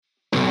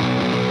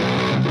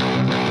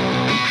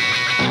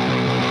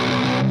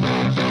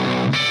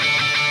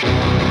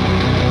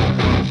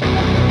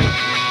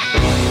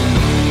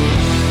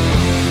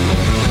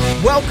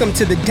Welcome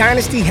to the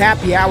Dynasty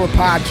Happy Hour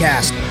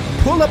podcast.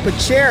 Pull up a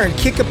chair and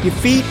kick up your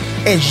feet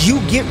as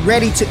you get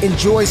ready to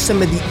enjoy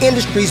some of the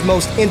industry's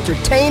most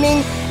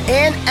entertaining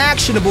and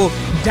actionable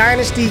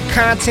Dynasty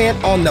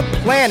content on the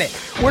planet.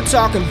 We're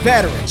talking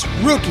veterans,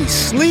 rookies,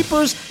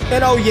 sleepers,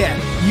 and oh yeah,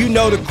 you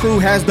know the crew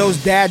has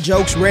those dad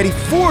jokes ready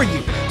for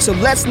you. So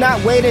let's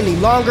not wait any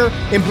longer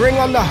and bring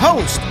on the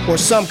host or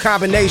some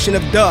combination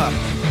of Doug,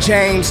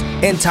 James,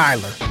 and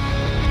Tyler.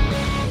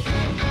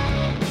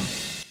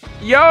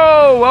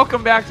 Yo,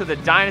 welcome back to the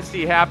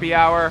Dynasty Happy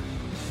Hour.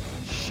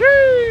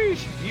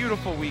 Sheesh,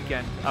 beautiful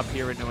weekend up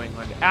here in New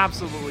England.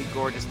 Absolutely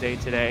gorgeous day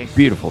today.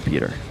 Beautiful,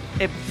 Peter.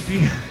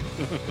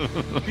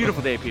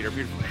 Beautiful day, Peter.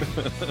 Beautiful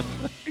day.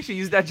 I actually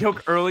used that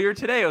joke earlier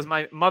today. It was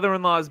my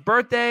mother-in-law's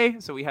birthday,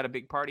 so we had a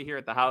big party here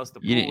at the house.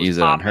 You didn't use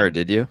it on her,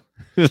 did you?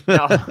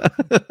 No.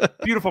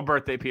 Beautiful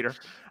birthday, Peter.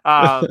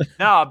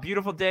 No,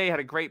 beautiful day. Had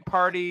a great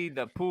party.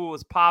 The pool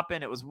was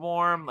popping. It was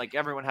warm. Like,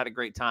 everyone had a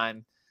great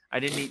time. I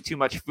didn't eat too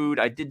much food.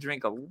 I did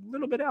drink a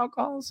little bit of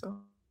alcohol, so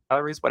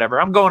calories, whatever.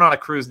 I'm going on a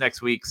cruise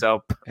next week,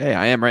 so. Hey,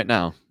 I am right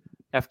now.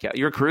 FK,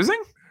 you're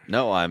cruising?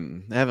 No,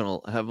 I'm having a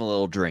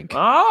little drink.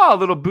 Oh, a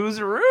little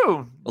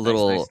boozeroo. A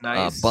little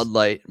nice. Bud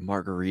Light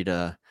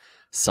margarita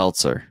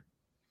seltzer.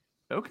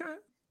 Okay.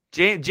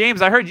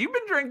 James, I heard you've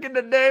been drinking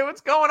today.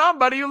 What's going on,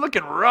 buddy? You're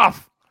looking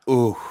rough.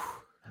 Ooh.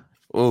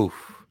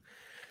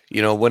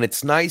 You know, when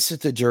it's nice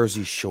at the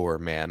Jersey Shore,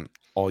 man,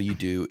 all you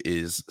do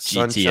is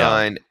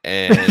sunshine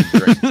and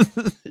drink.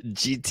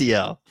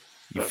 GTL.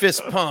 You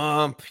fist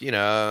pump, you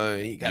know,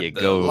 you got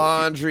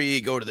laundry,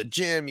 you go to the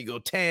gym, you go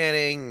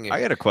tanning.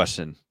 I got a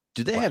question.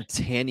 Do they have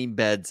tanning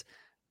beds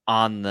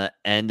on the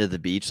end of the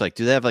beach? Like,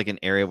 do they have like an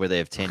area where they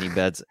have tanning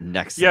beds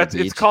next to the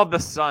beach? It's called the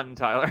Sun,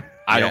 Tyler.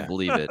 I don't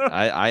believe it.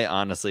 I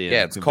honestly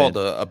it's called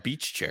a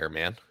beach chair,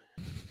 man.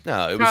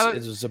 No, it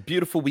was a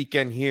beautiful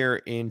weekend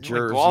here in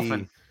Jersey.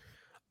 Golfing.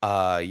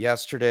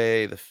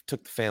 Yesterday,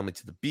 took the family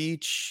to the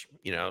beach,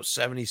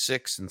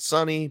 76 and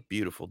sunny,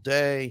 beautiful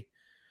day.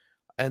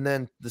 And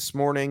then this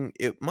morning,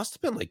 it must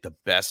have been like the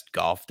best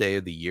golf day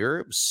of the year.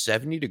 It was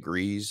 70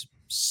 degrees,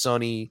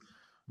 sunny,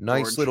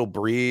 nice little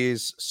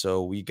breeze.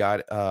 So we got,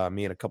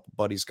 me and a couple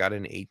buddies got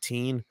in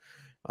 18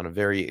 on a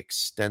very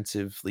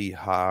extensively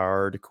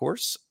hard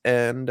course.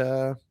 And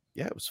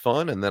it was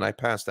fun. And then I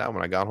passed out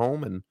when I got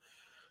home and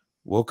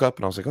woke up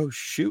and I was like, oh,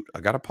 shoot,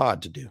 I got a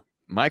pod to do.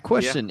 My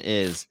question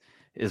is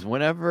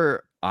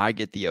whenever I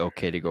get the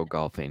okay to go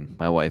golfing,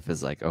 my wife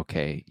is like,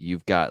 okay,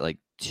 you've got like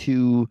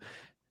two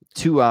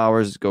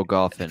hours to go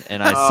golfing,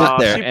 and I sit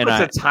there she and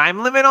puts a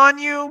time limit on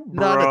you.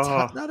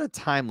 Not a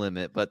time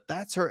limit, but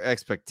that's her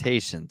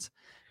expectations.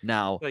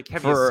 Now, like,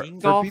 have you seen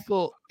golf?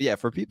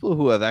 For people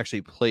who have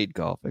actually played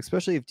golf,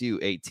 especially if you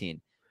do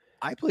 18,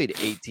 I played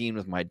 18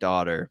 with my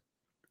daughter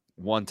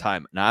one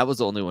time, and I was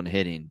the only one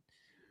hitting,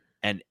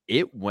 and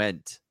it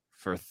went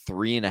for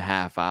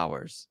 3.5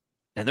 hours.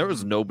 And there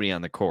was nobody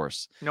on the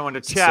course. No one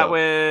to chat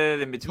with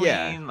in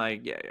between.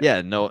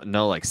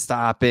 No, like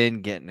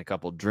stopping, getting a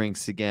couple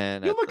drinks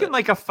again. You're looking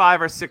like a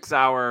 5 or 6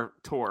 hour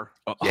tour.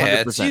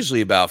 100%. It's usually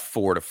about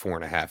 4 to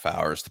 4.5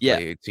 hours to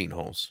play 18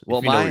 holes. Well,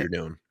 if you know what you're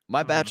doing.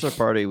 My bachelor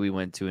party, we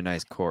went to a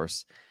nice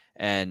course,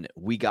 and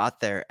we got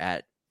there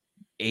at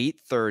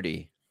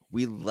 8:30.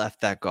 We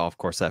left that golf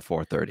course at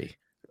 4:30.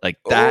 Like,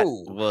 that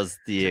was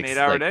the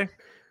 8-hour day.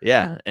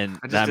 Yeah, and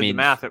I just did the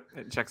math.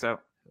 It checks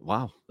out.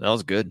 Wow, that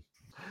was good.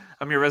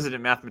 I'm your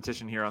resident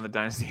mathematician here on the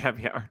Dynasty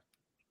Happy Hour.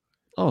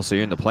 Oh, so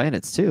you're into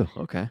planets too?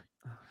 Okay.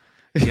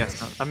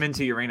 Yes, I'm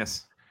into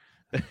Uranus.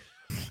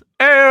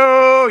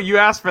 Oh, you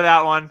asked for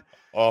that one.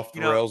 Off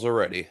the rails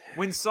already.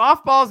 When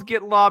softballs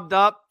get lobbed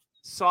up,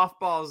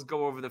 softballs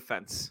go over the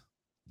fence.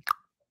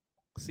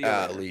 See you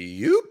later.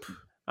 Alley-oop.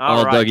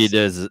 All Dougie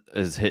does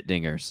is hit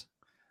dingers.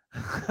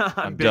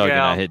 I'm Doug and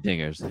I hit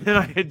dingers. And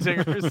I hit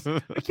dingers.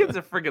 The kid's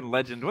a friggin'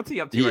 legend. What's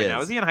he up to right now?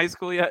 Is he in high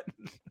school yet?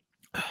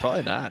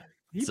 Probably not.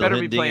 He Still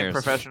better be playing dingers.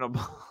 professional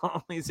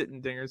ball. He's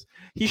hitting dingers.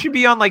 He should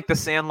be on like the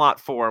Sandlot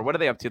 4. What are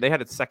they up to? They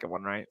had a second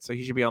one, right? So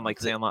he should be on like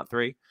Sandlot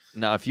 3.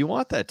 Now, if you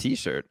want that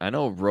T-shirt, I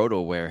know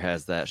RotoWear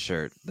has that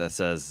shirt that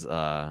says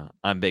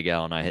 "I'm Big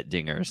Al and I hit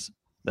dingers."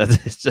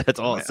 That's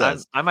all it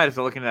says. I might have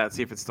to look into that and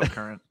see if it's still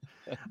current.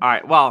 All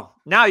right. Well,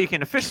 now you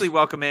can officially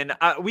welcome in.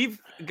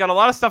 We've got a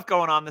lot of stuff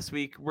going on this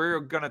week. We're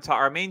going to talk.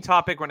 Our main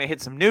topic. We're going to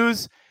hit some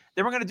news.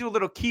 Then we're going to do a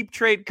little keep,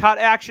 trade, cut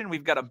action.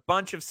 We've got a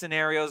bunch of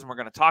scenarios, and we're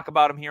going to talk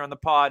about them here on the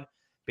pod,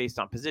 based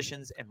on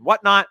positions and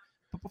whatnot.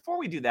 But before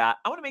we do that,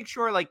 I want to make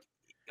sure, like,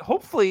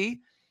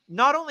 hopefully,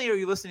 not only are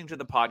you listening to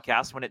the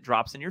podcast when it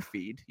drops in your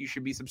feed, you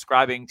should be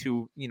subscribing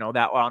to,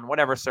 that on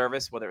whatever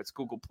service, whether it's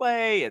Google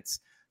Play,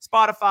 it's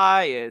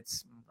Spotify,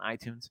 it's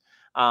iTunes.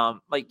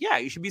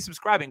 You should be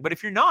subscribing. But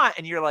if you're not,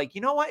 and you're like,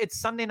 you know what, it's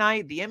Sunday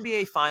night, the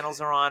NBA finals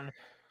are on,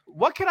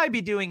 what could I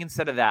be doing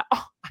instead of that?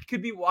 Oh, I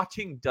could be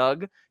watching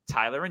Doug,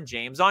 Tyler, and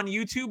James on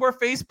YouTube or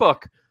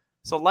Facebook.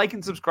 So like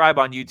and subscribe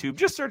on YouTube.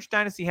 Just search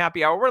Dynasty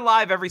Happy Hour. We're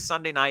live every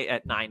Sunday night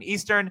at 9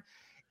 Eastern.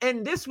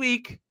 And this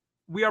week,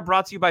 we are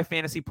brought to you by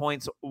Fantasy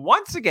Points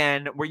once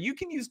again, where you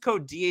can use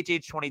code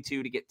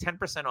DHH22 to get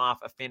 10% off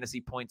a Fantasy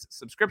Points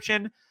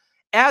subscription.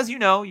 as you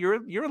know,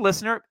 you're a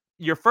listener.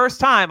 Your first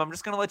time, I'm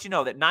just going to let you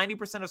know that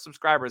 90% of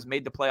subscribers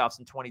made the playoffs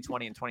in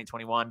 2020 and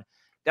 2021.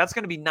 That's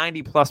going to be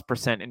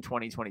 90+% in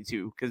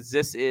 2022 because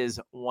this is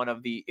one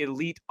of the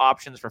elite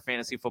options for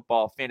fantasy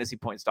football,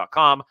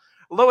 fantasypoints.com.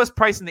 Lowest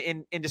price in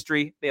the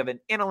industry. They have an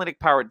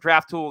analytic-powered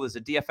draft tool. There's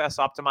a DFS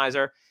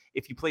optimizer.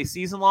 If you play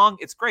season long,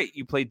 it's great.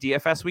 You play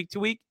DFS week to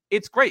week,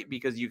 it's great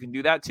because you can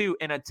do that too,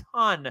 and a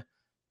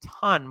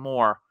ton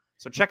more.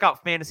 So check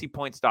out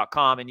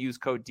fantasypoints.com and use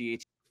code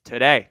DH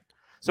today.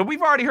 So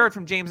we've already heard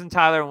from James and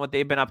Tyler and what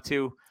they've been up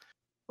to.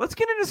 Let's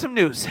get into some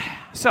news.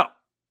 So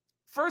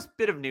first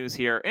bit of news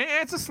here.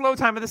 It's a slow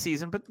time of the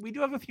season, but we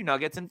do have a few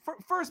nuggets. And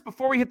first,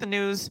 before we hit the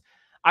news,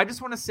 I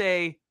just want to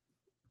say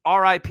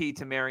RIP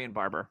to Marion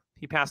Barber.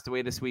 He passed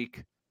away this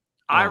week.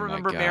 I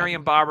remember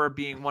Marion Barber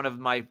being one of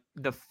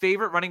the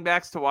favorite running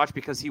backs to watch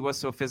because he was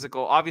so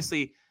physical.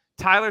 Obviously,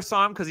 Tyler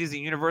saw him because he's a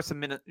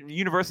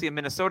University of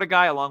Minnesota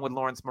guy, along with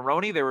Lawrence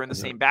Maroney. They were in the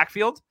same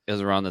backfield. It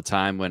was around the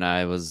time when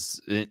I was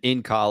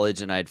in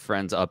college, and I had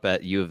friends up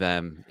at U of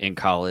M in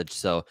college.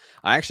 So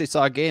I actually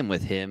saw a game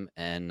with him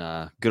and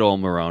good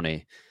old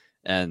Maroney,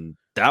 and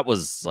that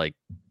was like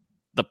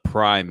the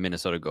prime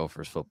Minnesota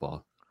Gophers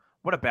football.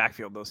 What a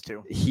backfield, those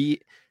two.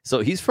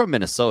 He's from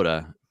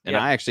Minnesota, and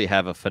Yep. I actually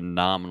have a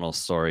phenomenal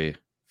story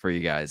for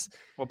you guys.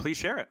 Well, please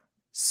share it.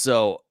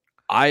 So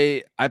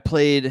I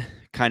played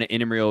kind of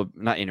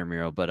not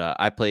intramural, but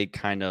I played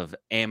kind of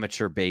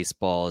amateur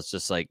baseball. It's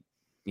just like,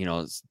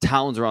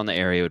 towns around the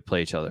area would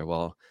play each other.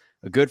 Well,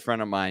 a good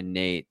friend of mine,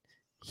 Nate,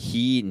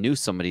 he knew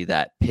somebody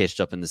that pitched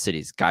up in the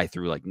cities. Guy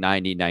threw like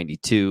 90,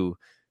 92,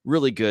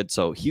 really good.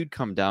 So he would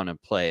come down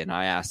and play. And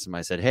I asked him,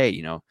 I said, hey,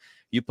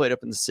 you played up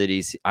in the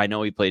cities. I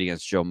know he played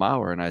against Joe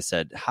Mauer. And I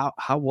said,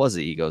 how was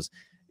it? He goes,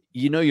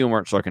 you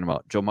weren't talking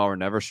about. Joe Mauer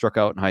never struck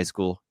out in high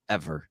school,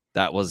 ever.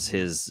 That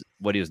was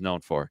what he was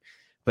known for.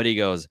 But he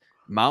goes,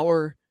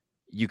 Mauer,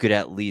 you could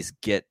at least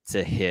get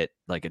to hit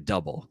like a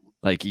double.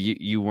 Like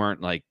you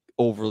weren't like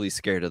overly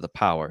scared of the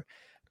power.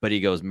 But he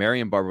goes,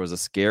 Marion Barber was the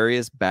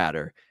scariest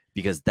batter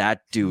because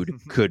that dude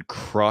could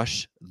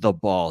crush the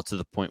ball to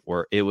the point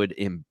where it would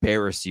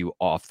embarrass you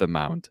off the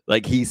mound.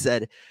 Like he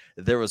said,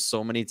 there was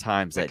so many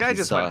times that guy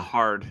just went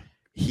hard.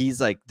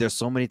 He's like, there's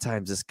so many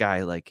times this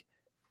guy like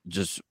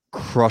just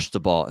crushed the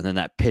ball, and then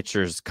that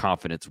pitcher's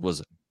confidence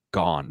was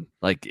gone.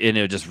 Like, and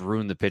it just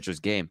ruined the pitcher's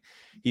game.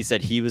 He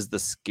said he was the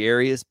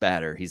scariest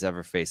batter he's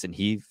ever faced, and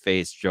he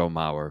faced Joe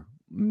Mauer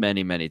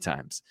many, many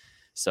times.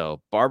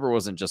 So Barber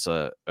wasn't just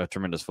a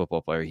tremendous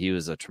football player. He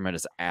was a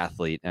tremendous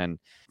athlete. And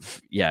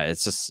yeah,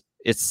 it's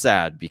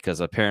sad because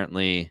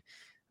apparently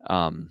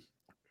I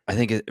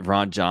think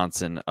Ron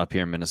Johnson up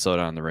here in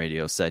Minnesota on the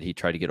radio said he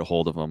tried to get a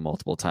hold of him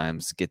multiple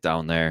times, get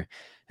down there,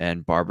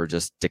 and Barber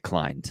just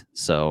declined.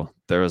 So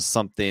there was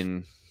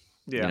something,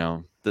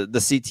 the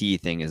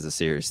CTE thing is a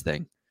serious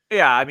thing.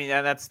 Yeah, I mean,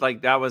 and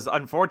that was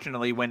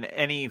unfortunately when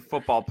any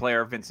football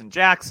player, Vincent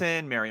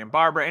Jackson, Marion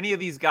Barber, any of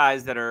these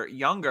guys that are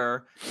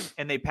younger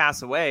and they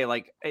pass away,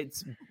 like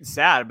it's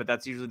sad, but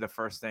that's usually the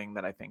first thing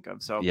that I think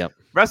of. So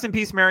Rest in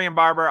peace, Marion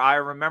Barber. I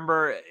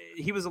remember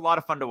he was a lot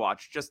of fun to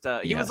watch. Just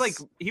he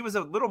was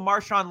a little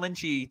Marshawn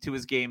Lynchy to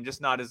his game,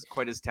 just not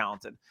quite as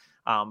talented.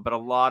 But a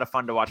lot of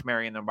fun to watch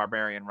Marion the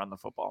Barbarian run the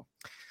football.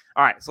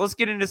 All right, so let's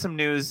get into some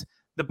news.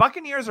 The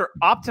Buccaneers are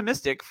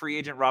optimistic free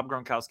agent Rob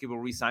Gronkowski will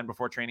re-sign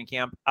before training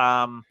camp.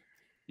 I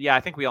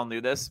think we all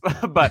knew this,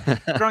 but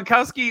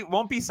Gronkowski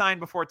won't be signed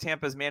before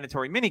Tampa's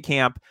mandatory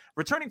minicamp.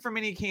 Returning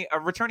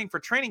for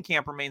training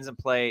camp remains in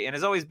play and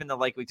has always been the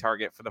likely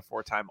target for the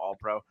 4-time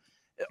All-Pro.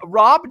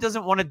 Rob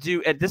doesn't want to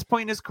do, at this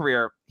point in his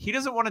career, he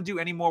doesn't want to do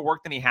any more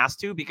work than he has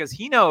to because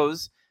he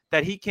knows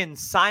that he can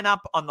sign up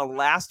on the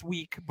last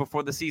week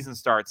before the season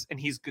starts and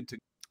he's good to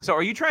go. So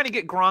are you trying to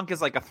get Gronk as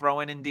like a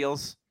throw-in in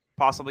deals?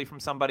 Possibly from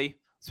somebody,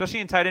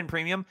 especially in tight end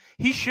premium.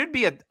 He should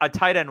be a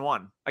tight end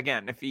 1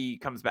 again if he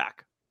comes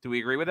back. Do we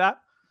agree with that?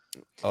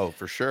 Oh,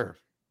 for sure.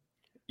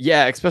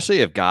 Yeah, especially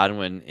if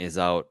Godwin is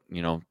out,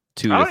 2 to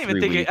 3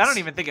 weeks. I don't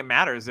even think it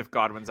matters if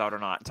Godwin's out or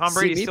not. Tom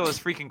Brady's still his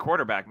freaking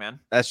quarterback, man.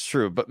 That's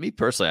true. But me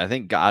personally, I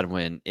think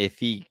Godwin,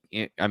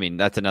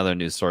 that's another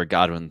news story.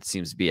 Godwin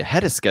seems to be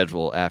ahead of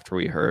schedule after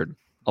we heard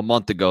a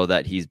month ago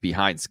that he's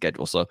behind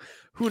schedule. So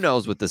who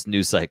knows with this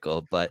news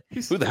cycle, but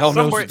who the hell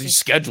knows what these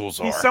schedules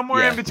are? He's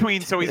somewhere in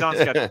between, so he's on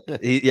schedule.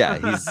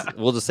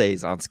 We'll just say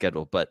he's on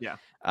schedule. But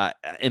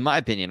in my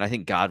opinion, I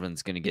think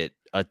Godwin's going to get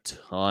a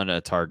ton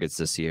of targets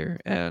this year.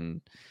 And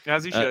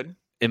as he should.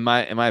 In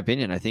my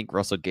opinion, I think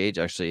Russell Gage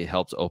actually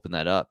helps open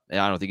that up. And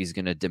I don't think he's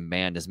going to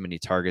demand as many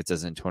targets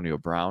as Antonio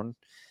Brown.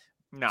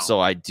 No. So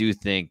I do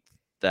think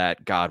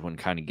that Godwin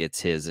kind of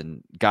gets his,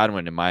 and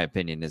Godwin, in my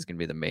opinion, is going to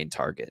be the main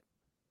target.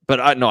 But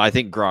I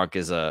think Gronk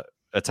is a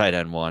tight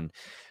end 1.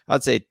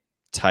 I'd say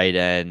tight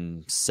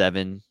end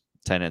 7,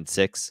 tight end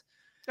 6.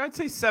 I'd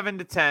say 7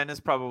 to 10 is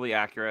probably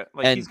accurate.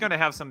 Like he's going to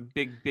have some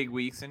big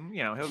weeks, and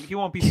he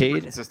won't be super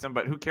consistent.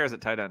 But who cares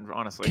at tight end?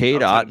 Honestly, Cade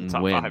Otton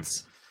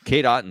wins.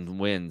 Cade Otton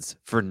wins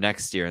for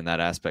next year in that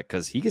aspect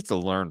because he gets to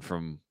learn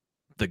from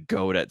the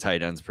GOAT at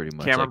tight ends pretty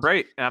much. Cameron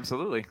Brate,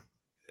 absolutely.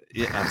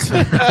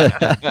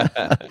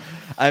 Yeah.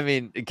 I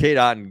mean, Kate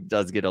Otten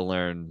does get to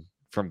learn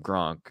from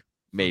Gronk.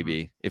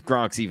 Maybe if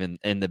Gronk's even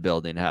in the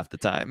building half the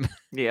time.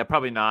 Yeah,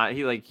 probably not.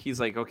 He's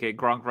like, okay,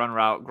 Gronk run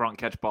route, Gronk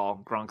catch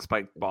ball, Gronk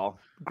spike ball,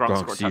 Gronk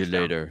score see you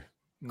touchdown. later.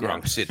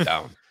 Gronk, sit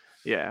down.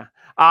 Yeah.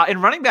 In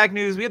running back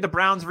news, we had the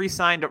Browns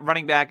re-signed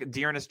running back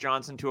Dearness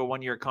Johnson to a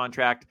 1-year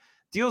contract.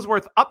 Deal's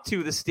worth up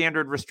to the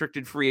standard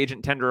restricted free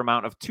agent tender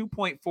amount of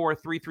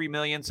 $2.433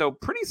 million. So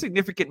pretty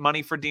significant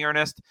money for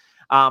Dearness.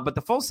 But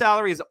the full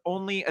salary is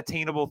only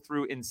attainable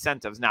through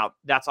incentives. Now,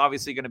 that's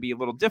obviously going to be a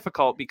little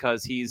difficult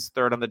because he's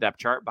third on the depth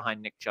chart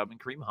behind Nick Chubb and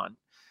Kareem Hunt.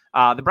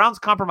 The Browns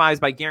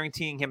compromised by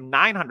guaranteeing him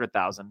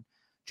 $900,000.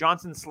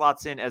 Johnson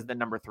slots in as the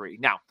number 3.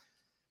 Now,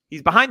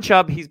 he's behind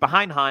Chubb, he's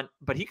behind Hunt,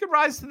 but he could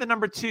rise to the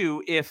number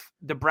 2 if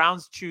the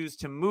Browns choose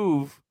to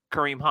move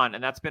Kareem Hunt,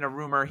 and that's been a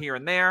rumor here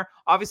and there.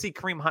 Obviously,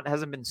 Kareem Hunt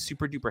hasn't been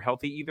super duper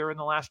healthy either in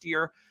the last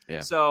year. Yeah.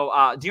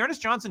 So Dearness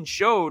Johnson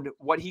showed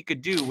what he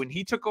could do when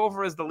he took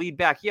over as the lead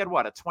back. He had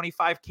a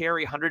 25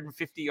 carry,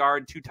 150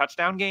 yard, 2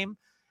 touchdown game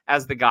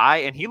as the guy,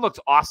 and he looked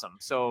awesome.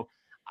 So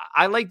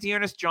I like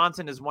Dearness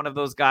Johnson as one of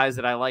those guys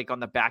that I like on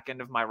the back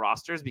end of my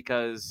rosters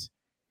because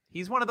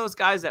he's one of those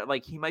guys that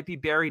he might be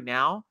buried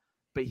now,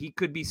 but he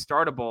could be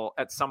startable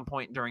at some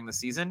point during the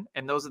season.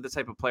 And those are the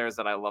type of players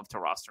that I love to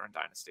roster in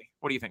Dynasty.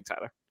 What do you think,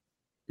 Tyler?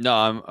 No,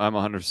 I'm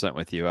 100%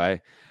 with you. I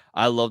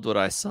loved what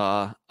I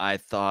saw. I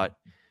thought,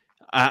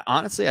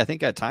 honestly, I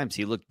think at times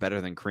he looked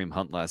better than Kareem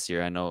Hunt last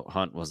year. I know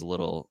Hunt was a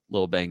little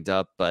banged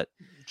up, but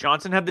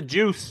Johnson had the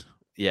juice.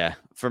 Yeah,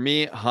 for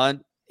me,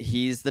 Hunt,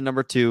 he's the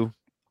number 2.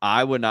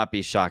 I would not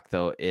be shocked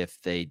though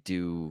if they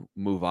do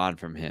move on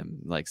from him,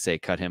 like say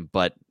cut him.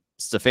 But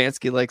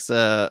Stefanski likes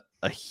a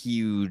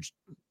huge,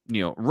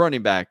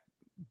 running back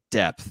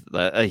depth.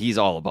 He's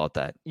all about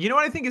that. You know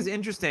what I think is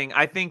interesting?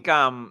 I think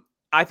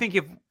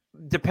if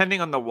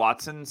depending on the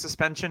Watson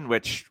suspension,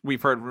 which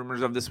we've heard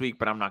rumors of this week,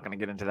 but I'm not going to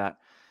get into that.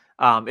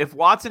 If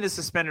Watson is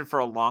suspended for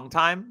a long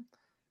time,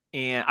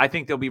 and I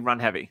think they'll be run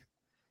heavy.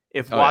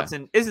 If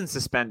Watson isn't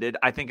suspended,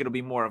 I think it'll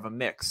be more of a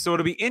mix. So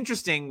it'll be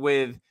interesting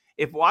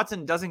if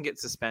Watson doesn't get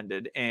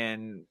suspended,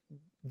 and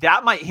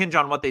that might hinge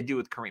on what they do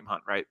with Kareem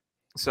Hunt, right?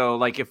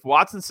 So if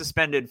Watson's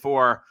suspended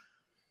for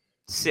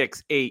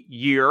 6-8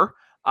 year,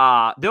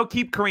 they'll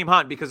keep Kareem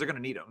Hunt because they're going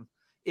to need him.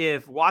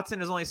 If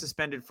Watson is only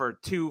suspended for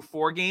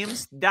 2-4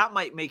 games, that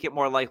might make it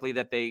more likely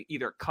that they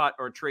either cut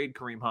or trade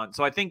Kareem Hunt.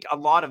 So I think a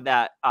lot of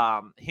that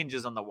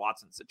hinges on the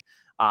Watson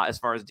as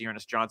far as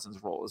Dearness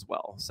Johnson's role as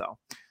well. So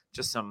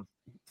just some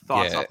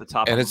thoughts off the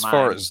top of my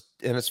mind.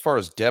 As far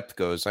as depth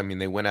goes, I mean,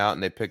 they went out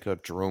and they picked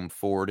up Jerome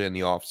Ford in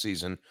the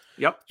offseason.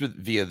 Yep.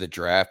 Via the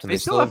draft, and they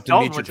still have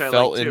Felton, which I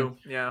like too.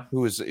 Yeah.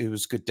 Who was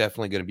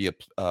definitely going to be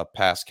a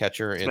pass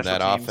catcher in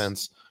that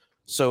offense.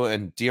 So,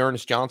 and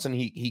Dearness Johnson,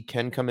 he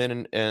can come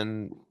in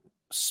and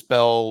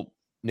spell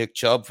Nick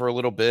Chubb for a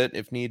little bit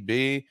if need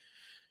be.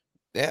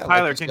 Yeah,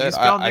 Tyler, can you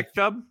spell Nick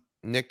Chubb?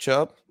 Nick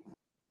Chubb?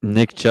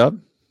 Nick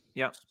Chubb?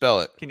 Yeah. Spell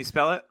it. Can you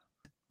spell it?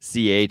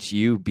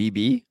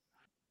 CHUBB?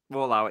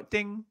 We'll allow it.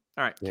 Ding.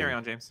 All right, carry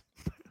on, James.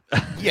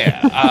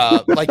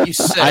 Yeah, like you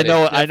said.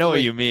 I know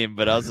what you mean,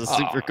 but I was just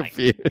super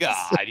confused.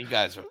 God, you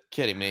guys are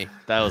kidding me.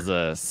 That was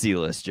a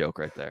C-list joke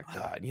right there.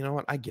 God, you know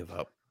what? I give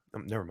up.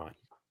 Never mind.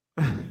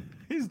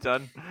 He's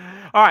done.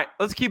 All right,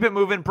 let's keep it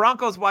moving.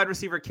 Broncos wide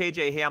receiver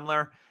KJ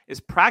Hamler is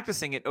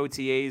practicing at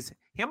OTAs.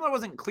 Hamler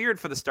wasn't cleared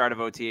for the start of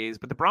OTAs,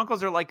 but the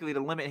Broncos are likely to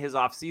limit his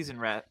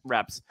offseason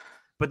reps.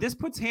 But this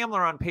puts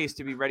Hamler on pace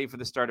to be ready for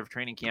the start of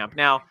training camp.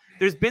 Now,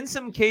 there's been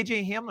some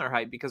KJ Hamler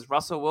hype because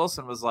Russell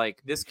Wilson was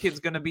like, this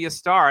kid's going to be a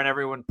star, and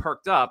everyone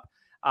perked up.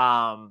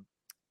 KJ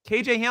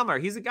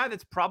Hamler, he's a guy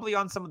that's probably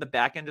on some of the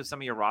back end of some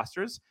of your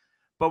rosters.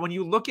 But when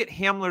you look at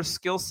Hamler's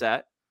skill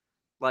set,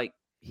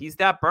 he's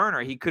that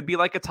burner. He could be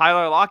like a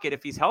Tyler Lockett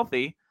if he's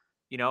healthy.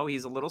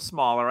 He's a little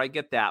smaller. I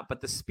get that.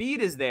 But the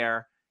speed is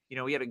there. He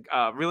had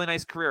a really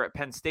nice career at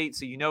Penn State,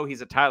 so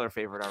he's a Tyler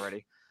favorite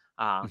already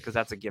because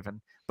that's a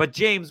given. But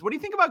James, what do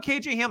you think about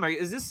KJ Hamler?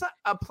 Is this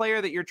a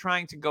player that you're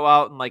trying to go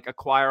out and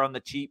acquire on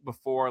the cheap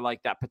before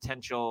that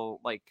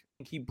potential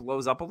he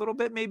blows up a little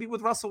bit maybe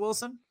with Russell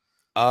Wilson?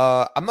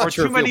 I'm not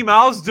sure. Too many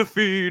mouths to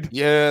feed.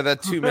 Yeah,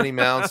 that too many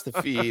mouths to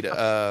feed.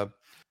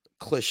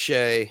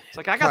 Cliche. It's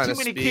I got too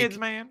many kids,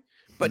 man.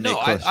 But no,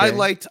 I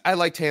liked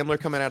Hamler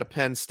coming out of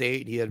Penn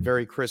State. He had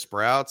very crisp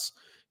routes.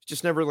 He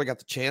just never really got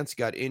the chance. He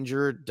got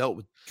injured, dealt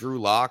with Drew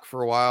Lock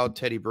for a while,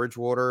 Teddy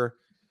Bridgewater.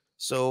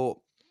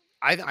 So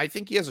I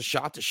think he has a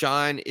shot to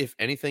shine. If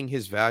anything,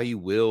 his value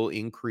will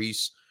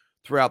increase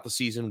throughout the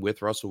season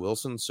with Russell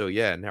Wilson. So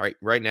yeah,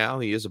 right now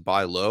he is a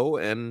buy low.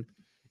 And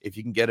if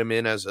you can get him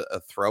in as a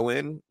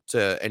throw-in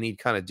to any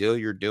kind of deal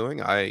you're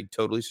doing, I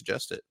totally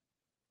suggest it.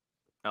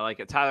 I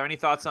like it. Tyler, any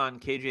thoughts on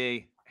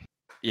KJ?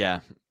 Yeah,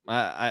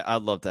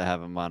 I'd love to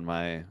have him on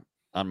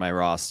my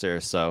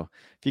roster. So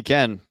if you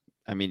can,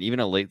 I mean,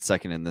 even a late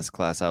second in this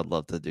class, I would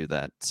love to do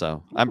that.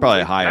 So I'm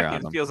probably higher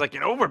on him. Feels like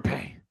an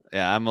overpay.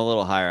 Yeah, I'm a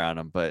little higher on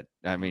him, but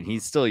I mean,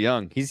 he's still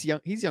young. He's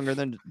young. He's younger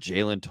than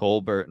Jalen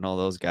Tolbert and all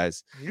those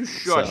guys. You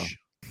shush.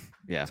 So,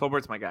 yeah,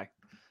 Tolbert's my guy.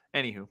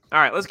 Anywho, all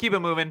right, let's keep it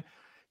moving.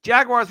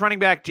 Jaguars running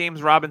back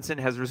James Robinson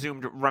has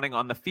resumed running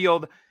on the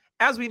field.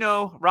 As we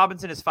know,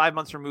 Robinson is 5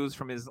 months removed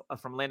from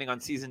landing on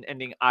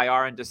season-ending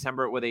IR in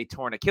December with a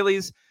torn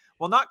Achilles.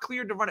 While not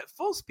cleared to run at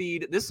full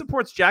speed, this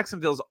supports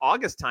Jacksonville's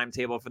August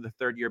timetable for the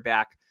third year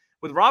back,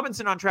 with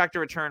Robinson on track to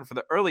return for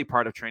the early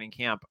part of training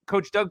camp.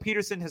 Coach Doug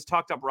Peterson has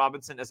talked up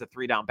Robinson as a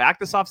 3-down back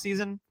this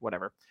offseason,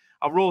 whatever,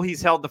 a role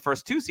he's held the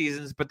first 2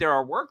 seasons, but there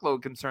are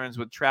workload concerns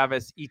with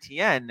Travis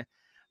Etienne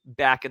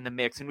back in the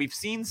mix. And we've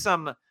seen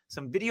some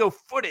video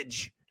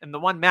footage, and the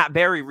one Matt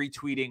Berry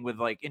retweeting with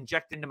like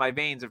inject into my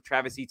veins of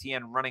Travis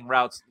Etienne running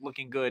routes,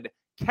 looking good,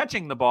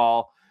 catching the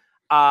ball.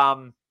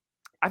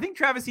 I think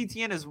Travis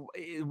Etienne is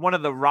one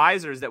of the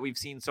risers that we've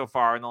seen so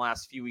far in the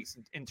last few weeks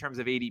in terms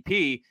of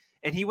ADP.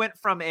 And he went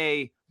from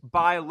a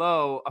buy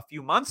low a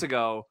few months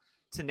ago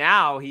to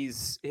now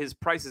his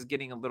price is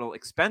getting a little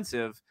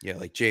expensive. Yeah,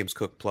 like James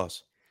Cook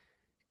plus.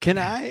 Can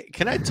I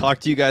talk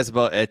to you guys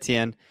about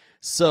Etienne?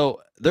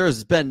 So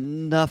there's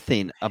been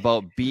nothing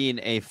about being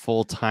a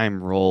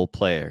full-time role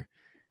player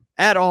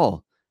at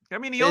all. I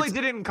mean, he only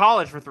did it in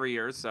college for 3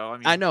 years. So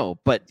I know,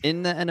 but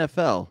in the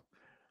NFL,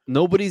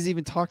 nobody's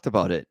even talked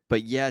about it.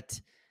 But yet,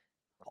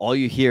 all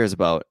you hear is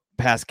about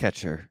pass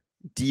catcher,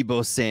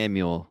 Deebo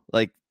Samuel.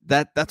 Like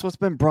that's what's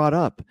been brought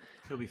up.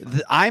 He'll be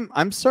fine.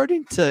 I'm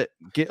starting to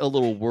get a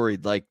little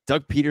worried. Like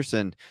Doug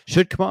Peterson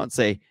should come out and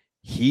say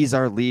he's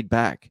our lead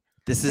back.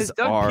 This Has is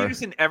Doug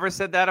Peterson ever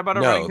said that about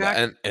a running back?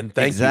 And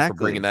thank you for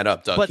bringing that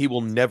up, Doug. But he will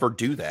never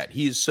do that.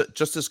 He's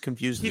just as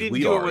confused He as didn't we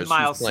do it are with as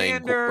Miles who's playing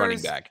Sanders.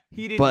 running back.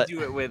 He didn't But-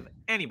 do it with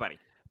anybody.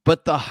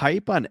 But the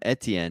hype on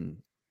Etienne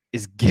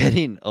is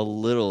getting a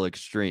little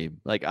extreme.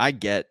 Like I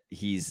get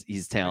he's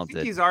I talented.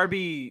 think he's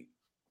RB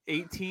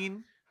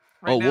 18.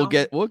 Right now.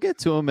 we'll get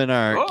to him in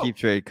our Oh. keep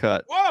trade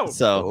cut. Whoa!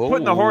 So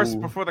Putting the horse Oh.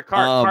 before the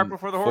cart, cart Um,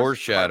 before the horse. cart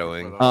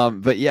foreshadowing. before the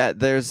horse. but yeah,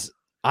 there's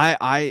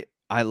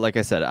I like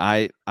I said,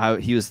 I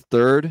he was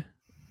third.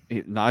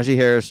 Najee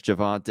Harris,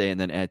 Javonte, and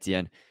then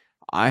Etienne.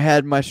 I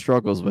had my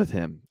struggles with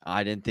him.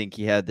 I didn't think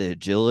he had the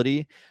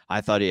agility.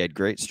 I thought he had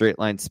great straight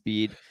line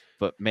speed,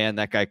 but man,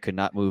 that guy could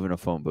not move in a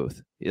phone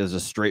booth. It was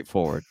just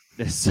straightforward.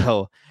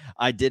 So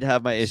I did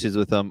have my issues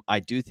with him. I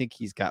do think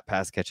he's got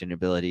pass catching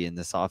ability in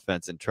this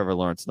offense, and Trevor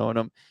Lawrence knowing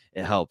him,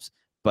 it helps.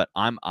 But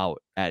I'm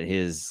out at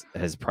his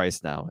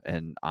price now,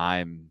 and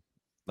I'm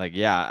like,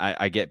 yeah,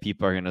 I get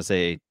people are gonna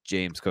say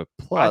James Cook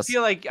plus.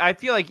 I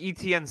feel like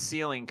ETN's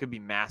ceiling could be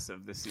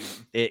massive this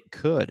season. It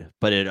could,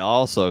 but it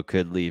also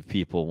could leave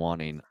people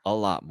wanting a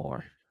lot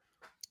more.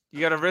 You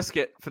got to risk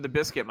it for the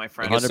biscuit, my I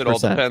friend. guess it all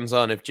 100%. depends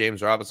on if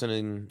James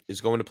Robinson is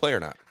going to play or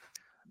not.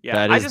 Yeah,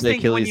 That I is just the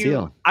think when Achilles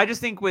heel. I just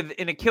think with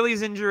an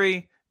Achilles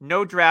injury,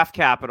 no draft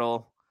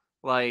capital,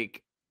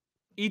 like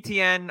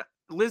ETN,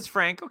 Liz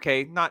Frank,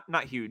 okay, not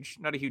huge,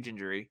 not a huge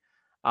injury,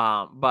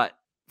 but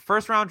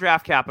first round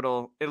draft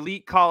capital,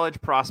 elite college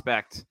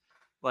prospect,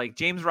 like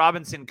James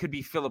Robinson could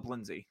be Philip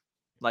Lindsay.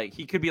 Like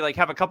he could be like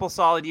have a couple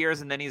solid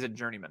years and then he's a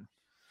journeyman,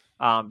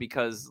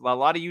 because a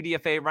lot of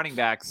UDFA running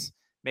backs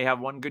may have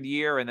one good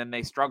year and then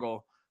they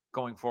struggle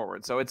going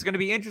forward. So it's going to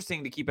be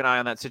interesting to keep an eye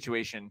on that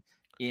situation.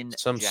 In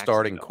Some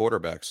starting Jacksonville.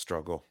 quarterbacks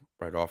struggle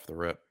right off the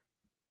rip.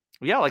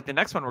 Yeah, like the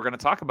next one we're going to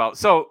talk about.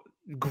 So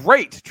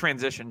great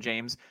transition,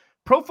 James.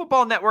 Pro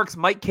Football Network's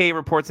Mike Kay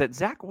reports that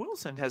Zach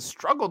Wilson has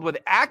struggled with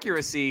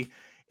accuracy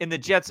in the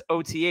Jets'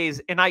 OTAs.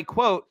 And I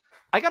quote,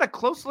 I got a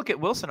close look at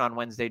Wilson on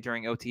Wednesday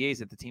during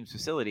OTAs at the team's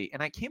facility,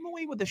 and I came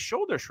away with a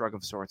shoulder shrug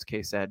of sorts,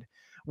 Kay said.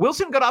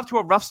 Wilson got off to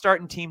a rough start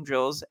in team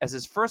drills as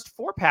his first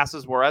 4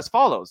 passes were as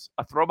follows: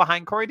 a throw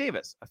behind Corey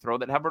Davis, a throw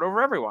that hovered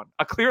over everyone,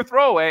 a clear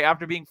throwaway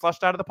after being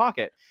flushed out of the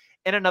pocket,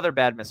 and another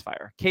bad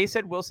misfire. Kay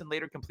said Wilson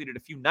later completed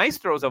a few nice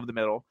throws over the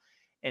middle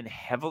and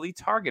heavily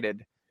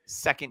targeted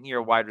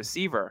second-year wide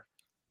receiver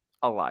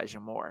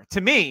Elijah Moore.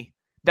 To me,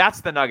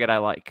 that's the nugget I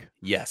like.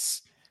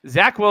 Yes.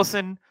 Zach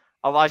Wilson,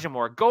 Elijah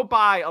Moore. Go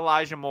buy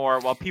Elijah Moore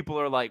while people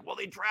are like, well,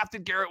 they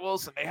drafted Garrett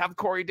Wilson. They have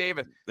Corey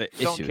Davis.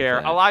 Don't care.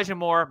 Elijah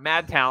Moore,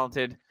 mad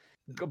talented.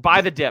 Go buy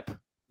the dip.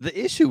 The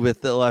issue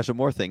with the Elijah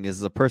Moore thing is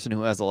the person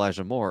who has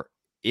Elijah Moore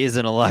is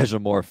an Elijah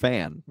Moore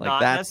fan. Like Not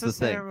that's the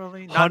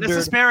necessarily. thing. Not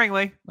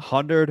necessarily.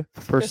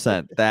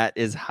 100%. That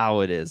is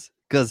how it is.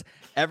 Because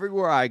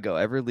everywhere I go,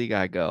 every league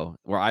I go,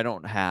 where I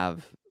don't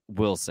have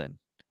Wilson,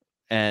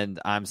 and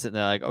I'm sitting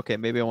there like, okay,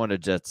 maybe I want a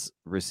Jets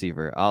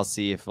receiver. I'll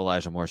see if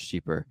Elijah Moore's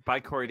cheaper. Buy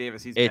Corey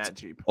Davis. He's It's mad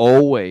cheap.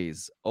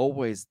 Always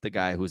the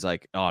guy who's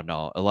like, oh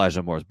no,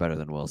 Elijah Moore's better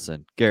than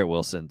Wilson. Garrett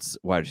Wilson's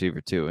wide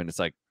receiver too. And it's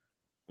like,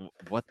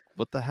 what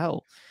the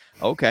hell?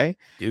 Okay.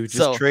 Dude, just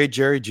So- trade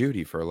Jerry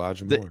Jeudy for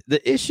Elijah Moore.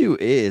 The issue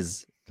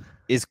is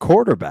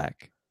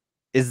quarterback.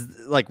 Is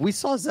like we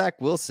saw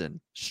Zach Wilson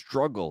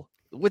struggle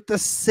with the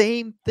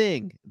same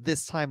thing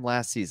this time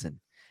last season.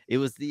 It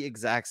was the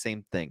exact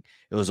same thing.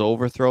 It was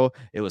overthrow.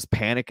 It was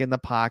panic in the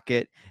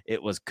pocket.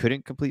 It was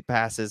couldn't complete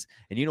passes.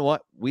 And you know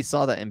what? We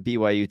saw that in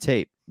BYU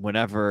tape.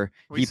 Whenever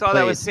We he saw that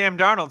played with Sam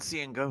Darnold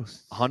seeing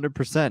ghosts.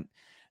 100%.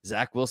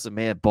 Zach Wilson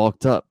may have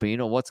bulked up, but you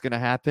know what's going to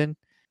happen?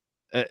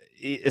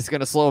 It's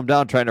going to slow him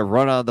down trying to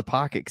run out of the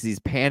pocket because he's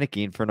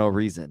panicking for no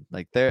reason.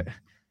 Like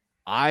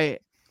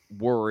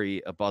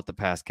worry about the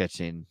pass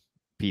catching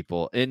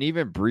people, and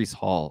even Breece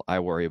Hall, I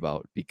worry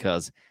about,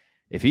 because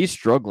if he's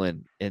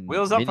struggling in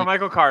Wheels up for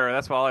Michael Carter,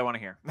 that's all I want to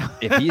hear.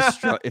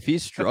 if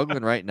he's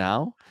struggling right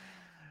now,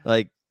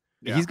 like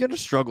he's gonna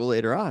struggle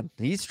later on.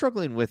 He's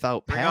struggling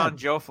without Bring pad. on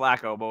Joe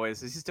Flacco,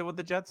 boys. Is he still with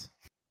the Jets?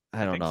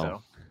 I don't know.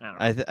 So. I don't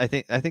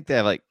know. I think they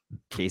have like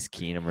Case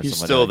Keenum or He's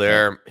somebody. still like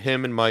there.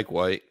 Him and Mike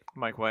White.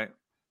 Mike White,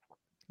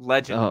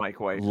 legend. Mike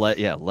White.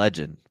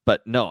 Legend.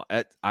 But no,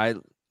 I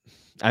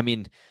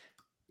mean,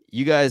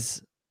 you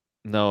guys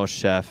know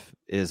Chef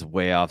is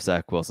way off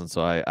Zach Wilson,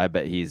 so I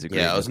bet he's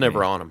agreeing. Yeah, I was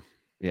never on him.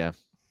 Yeah,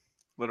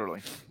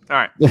 literally. All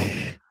right.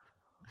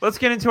 Let's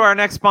get into our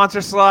next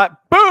sponsor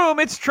slot. Boom!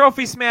 It's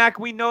Trophy Smack.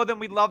 We know them.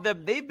 We love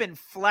them. They've been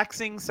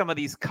flexing some of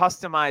these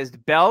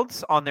customized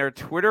belts on their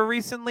Twitter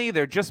recently.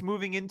 They're just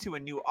moving into a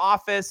new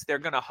office. They're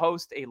going to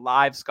host a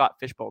live Scott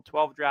Fishbowl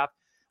 12 draft.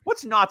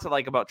 What's not to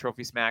like about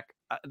Trophy Smack?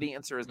 The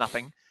answer is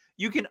nothing.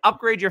 You can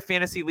upgrade your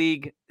fantasy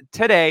league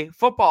today.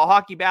 Football,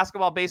 hockey,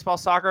 basketball, baseball,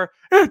 soccer.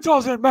 It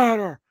doesn't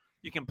matter.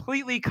 You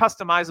completely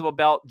customizable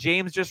belt.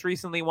 James just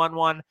recently won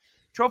one.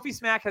 Trophy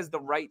Smack has the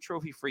right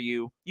trophy for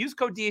you. Use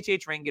code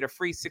DHHRING, get a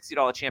free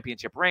 $60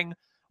 championship ring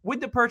with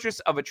the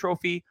purchase of a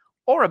trophy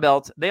or a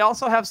belt. They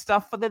also have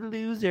stuff for the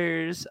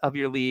losers of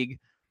your league.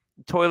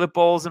 Toilet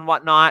bowls and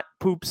whatnot.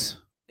 Poops.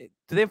 Do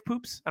they have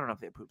poops? I don't know if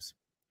they have poops.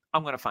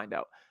 I'm going to find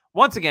out.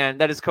 Once again,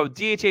 that is code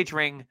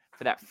DHHRING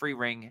for that free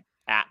ring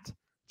at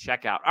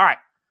checkout. All right,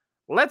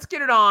 let's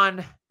get it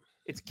on.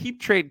 It's keep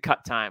trade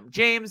cut time.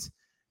 James,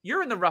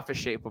 you're in the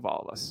roughest shape of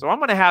all of us, so I'm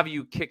going to have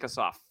you kick us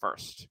off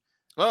first.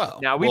 Oh,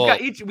 now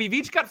we've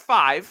each got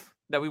 5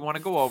 that we want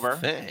to go over.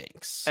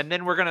 Thanks. And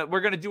then we're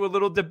gonna do a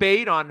little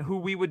debate on who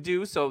we would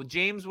do. So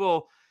James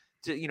will,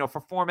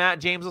 for format,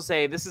 James will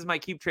say this is my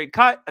keep trade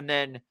cut, and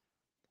then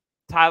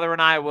Tyler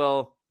and I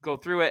will go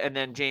through it, and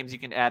then James, you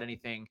can add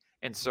anything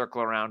and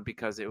circle around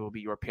because it will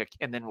be your pick,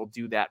 and then we'll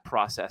do that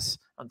process.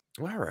 All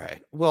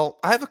right. Well,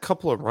 I have a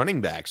couple of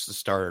running backs to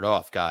start it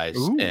off, guys.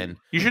 Ooh. And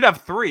you should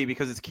have 3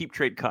 because it's keep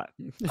trade cut.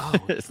 Oh,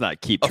 it's not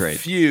keep a trade.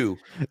 few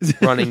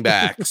running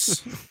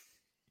backs.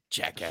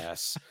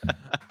 Jackass.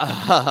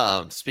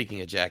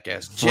 Speaking of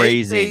jackass,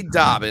 J.K.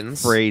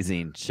 Dobbins,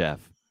 phrasing, Chef,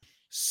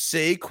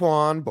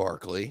 Saquon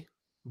Barkley,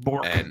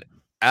 Bork. and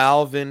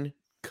Alvin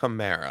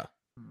Kamara.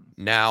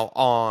 Now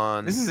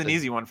on this is an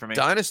easy one for me.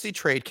 Dynasty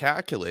Trade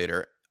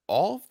Calculator,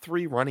 all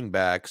 3 running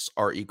backs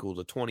are equal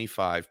to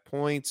 25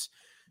 points.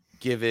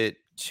 Give it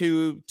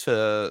 2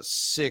 to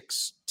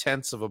 6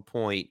 tenths of a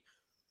point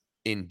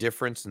in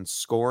difference in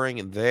scoring.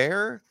 And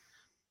there,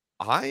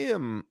 I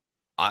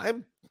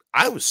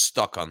was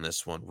stuck on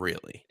this one,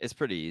 really. it's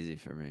pretty easy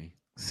for me.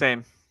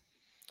 Same.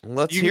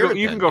 Let's You hear can it.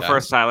 you can go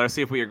first, Tyler.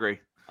 See if we agree.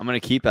 I'm gonna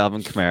keep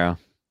Alvin Kamara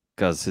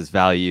because his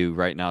value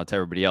right now to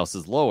everybody else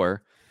is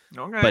lower,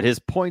 Okay. but his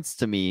points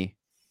to me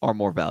are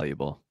more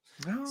valuable.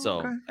 Oh, So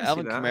okay. I see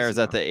Alvin that. I Kamara is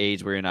see at the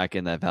age where you're not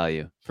getting that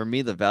value. For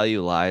me, the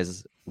value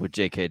lies with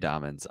J.K.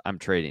 Dobbins. I'm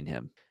trading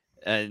him,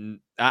 and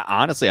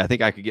honestly, I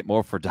think I could get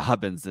more for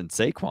Dobbins than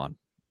Saquon,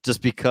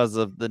 just because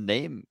of the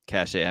name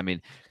cachet. I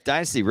mean,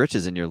 Dynasty Rich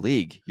is in your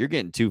league. You're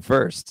getting 2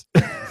 first.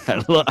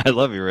 I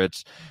love you,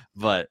 Rich,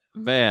 but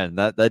man,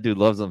 that dude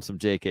loves him some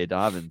J.K.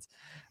 Dobbins.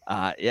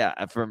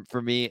 Yeah,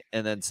 for me,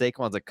 and then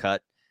Saquon's a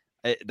cut.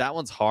 That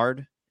one's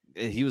hard.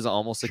 He was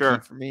almost a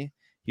keep for me.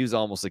 He was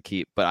almost a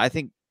keep, but I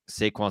think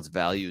Saquon's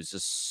value is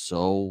just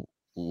so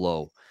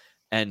low.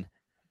 And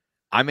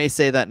I may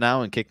say that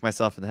now and kick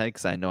myself in the head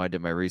because I know I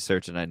did my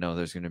research and I know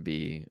there's going to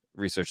be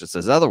research that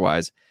says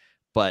otherwise.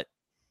 But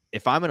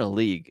if I'm in a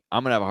league,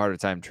 I'm going to have a harder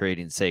time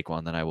trading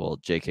Saquon than I will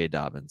J.K.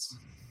 Dobbins.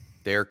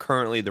 They're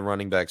currently the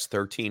running backs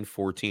 13,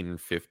 14,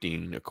 and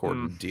 15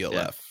 according to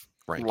DLF.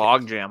 Rankings.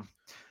 Logjam.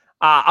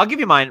 I'll give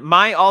you mine.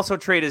 My also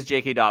trade is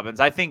J.K. Dobbins.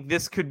 I think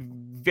this could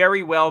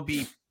very well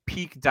be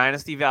peak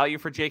dynasty value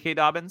for J.K.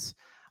 Dobbins.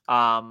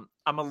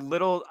 I'm a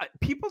little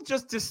people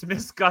just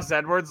dismiss Gus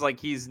Edwards like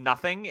he's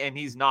nothing, and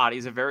he's not.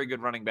 He's a very good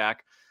running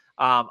back.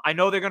 I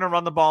know they're going to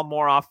run the ball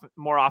more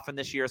often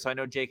this year, so I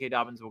know J.K.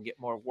 Dobbins will get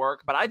more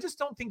work, but I just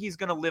don't think he's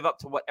going to live up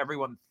to what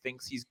everyone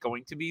thinks he's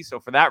going to be. So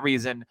for that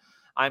reason,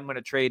 I'm going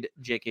to trade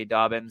J.K.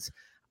 Dobbins.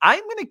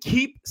 I'm going to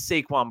keep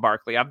Saquon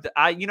Barkley.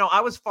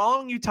 I was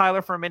following you,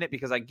 Tyler, for a minute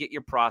because I get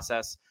your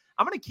process.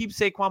 I'm going to keep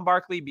Saquon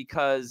Barkley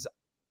because,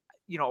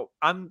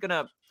 I'm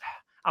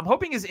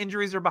hoping his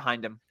injuries are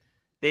behind him.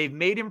 They've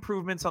made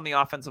improvements on the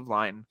offensive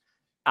line.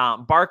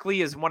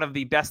 Barkley is one of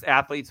the best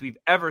athletes we've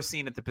ever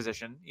seen at the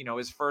position.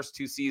 His first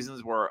 2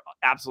 seasons were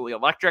absolutely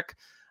electric.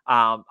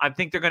 I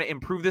think they're going to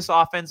improve this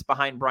offense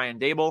behind Brian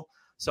Dable.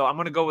 So I'm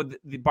going to go with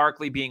the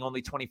Barkley being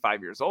only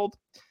 25 years old.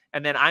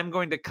 And then I'm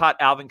going to cut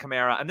Alvin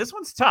Kamara. And this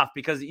one's tough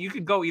because you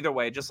could go either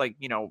way, just like,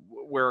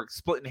 we're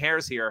splitting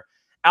hairs here.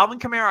 Alvin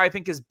Kamara, I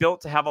think, is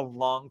built to have a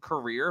long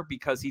career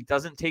because he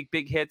doesn't take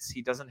big hits.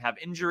 He doesn't have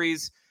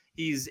injuries.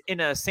 He's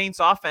in a Saints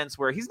offense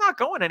where he's not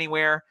going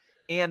anywhere,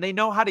 and they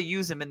know how to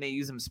use him, and they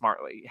use him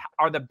smartly.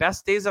 Are the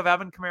best days of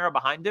Alvin Kamara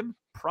behind him?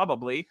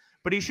 Probably,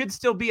 but he should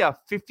still be a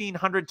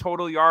 1,500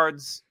 total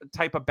yards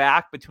type of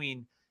back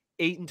between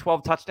 8 and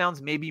 12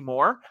 touchdowns, maybe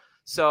more.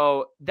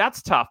 So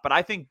that's tough. But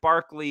I think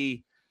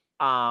Barkley,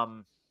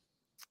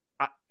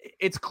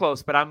 it's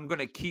close, but I'm going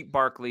to keep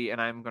Barkley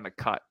and I'm going to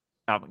cut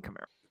Alvin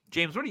Kamara.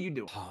 James, what are you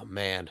doing? Oh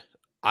man,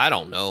 I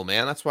don't know,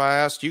 man. That's why I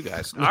asked you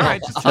guys. All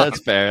right, just That's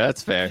fair.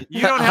 That's fair.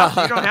 you don't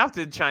have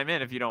to chime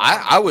in if you don't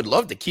want. I would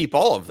love to keep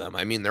all of them.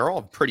 I mean, they're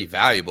all pretty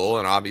valuable,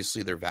 and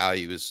obviously their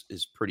value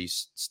is pretty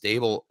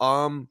stable.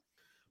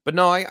 But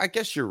no, I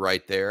guess you're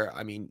right there.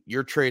 I mean,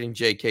 you're trading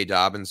J.K.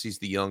 Dobbins. He's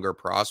the younger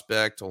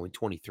prospect, only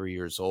 23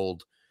 years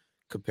old,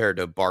 compared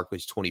to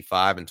Barkley's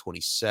 25 and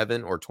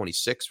 27, or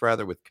 26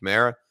 rather, with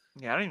Kamara.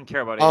 Yeah, I don't even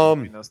care about age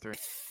between those three. I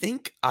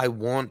think I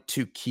want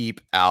to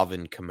keep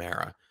Alvin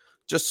Kamara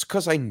just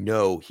because I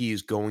know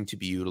he's going to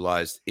be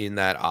utilized in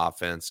that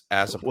offense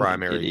as a What an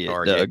primary idiot,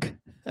 target.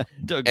 Doug.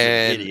 Doug's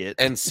an idiot.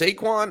 And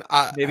Saquon,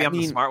 Maybe I I'm the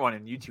mean, smart one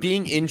in YouTube.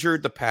 being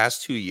injured the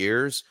past 2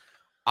 years,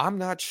 I'm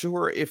not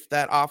sure if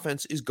that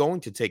offense is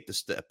going to take the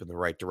step in the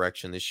right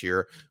direction this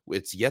year.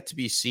 It's yet to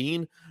be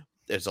seen.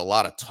 There's a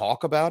lot of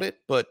talk about it,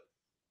 but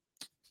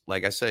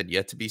like I said,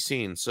 yet to be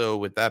seen. So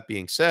with that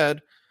being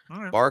said,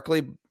 All right.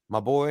 Barkley, my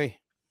boy,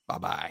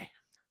 bye-bye.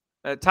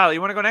 Tyler, you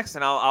want to go next,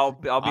 and I'll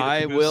be.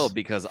 I caboose? will,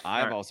 because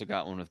I've right. also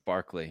got one with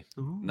Barkley.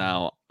 Ooh.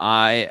 Now,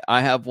 I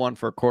have one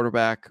for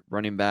quarterback,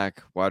 running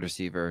back, wide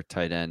receiver,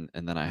 tight end,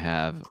 and then I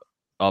have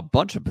a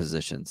bunch of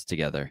positions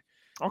together.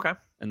 Okay.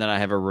 And then I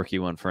have a rookie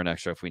one for an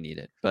extra if we need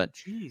it. But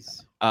Jeez.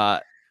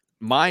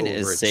 mine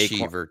is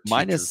Overachiever,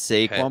 Saquon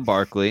teacher pet.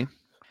 Barkley,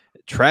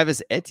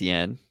 Travis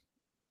Etienne,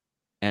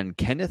 and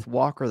Kenneth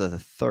Walker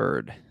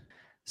III.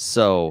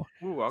 So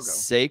Ooh, I'll go.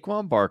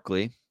 Saquon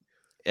Barkley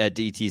at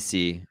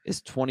DTC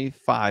is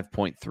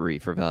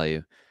 25.3 for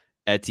value,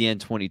 Etienne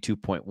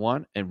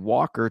 22.1, and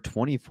Walker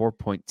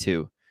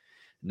 24.2.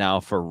 Now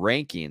for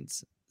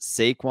rankings,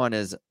 Saquon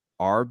is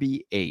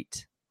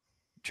RB8,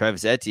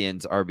 Travis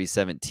Etienne's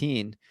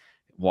RB17,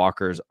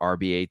 Walker's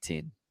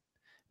RB18.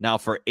 Now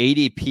for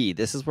ADP,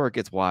 this is where it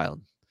gets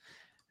wild.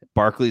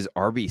 Barkley's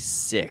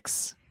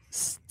RB6,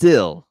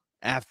 still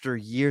after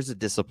years of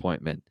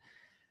disappointment.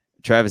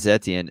 Travis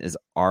Etienne is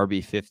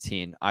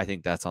RB15. I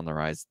think that's on the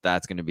rise.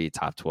 That's going to be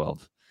top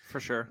 12. For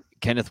sure.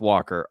 Kenneth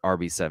Walker,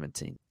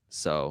 RB17.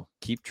 So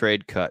keep,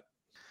 trade, cut.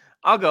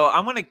 I'll go.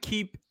 I'm going to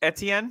keep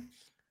Etienne.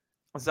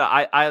 So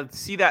I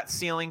see that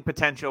ceiling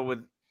potential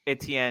with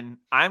Etienne.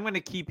 I'm going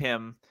to keep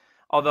him,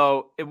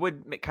 although it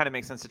would kind of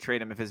make sense to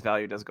trade him if his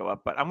value does go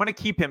up. But I'm going to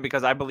keep him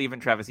because I believe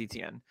in Travis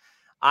Etienne.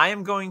 I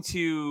am going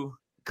to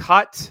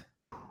cut.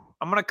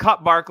 I'm going to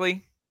cut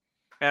Barkley,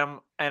 and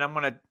I'm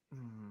going to.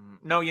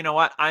 No, you know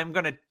what? I'm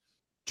going to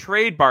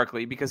trade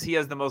Barkley because he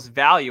has the most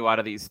value out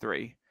of these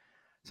three.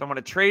 So I'm going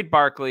to trade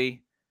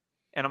Barkley,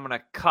 and I'm going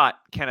to cut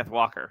Kenneth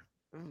Walker.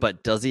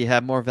 But does he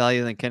have more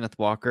value than Kenneth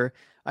Walker?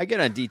 I get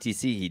on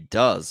DTC, he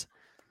does.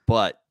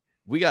 But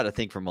we got to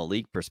think from a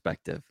league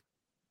perspective.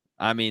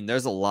 I mean,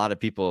 there's a lot of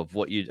people of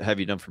what you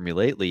done for me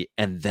lately,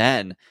 and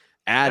then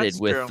added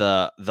That's with true.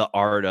 the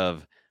art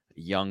of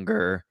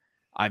younger.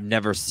 I've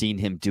never seen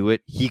him do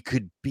it. He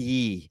could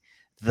be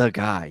the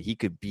guy. He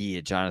could be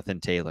a Jonathan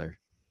Taylor.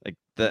 Like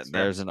that.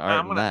 There's an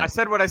art in that. I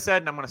said what I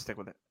said, and I'm going to stick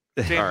with it.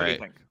 James, what do you right.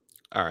 think?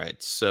 All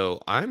right, so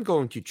I'm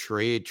going to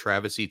trade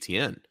Travis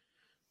Etienne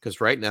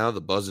because right now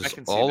the buzz I is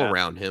can see all that.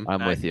 around him.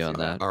 I'm I with can you see on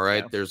that. All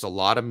right, Yeah. there's a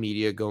lot of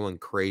media going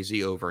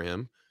crazy over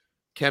him.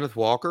 Kenneth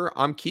Walker,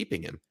 I'm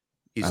keeping him.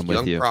 He's I'm a with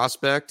young you.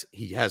 prospect.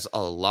 He has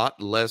a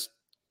lot less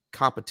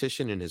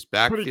competition in his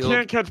But he backfield.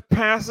 can't catch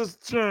passes,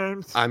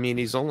 James. I mean,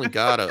 he's only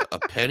got a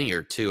penny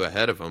or two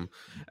ahead of him.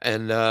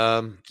 And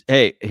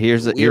Hey,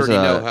 here's we already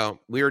a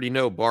we already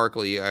know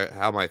Barkley,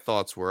 how my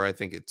thoughts were. I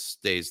think it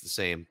stays the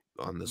same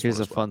on this here's one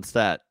a as well. fun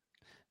stat.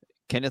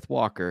 Kenneth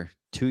Walker,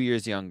 2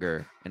 years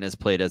younger, and has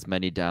played as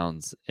many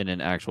downs in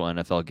an actual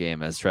NFL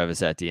game as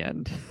Travis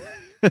Etienne.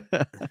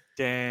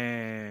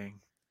 Dang.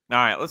 All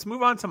right, let's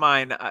move on to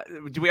mine.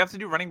 Do we have to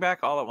do running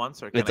back all at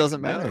once? Or can It I doesn't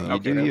keep matter. going? You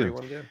do whatever you.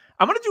 wanna do.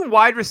 I'm going to do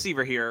wide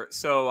receiver here.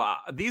 So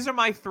these are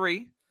my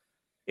three.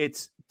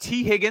 It's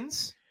T.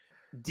 Higgins,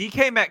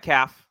 DK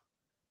Metcalf,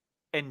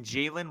 and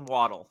Jalen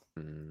Waddle.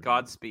 Mm.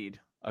 Godspeed.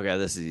 Okay,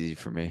 this is easy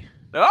for me.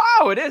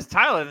 Oh, it is.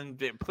 Tyler, then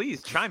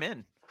please chime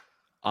in.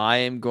 I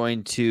am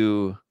going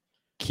to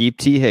keep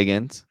T.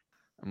 Higgins.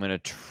 I'm going to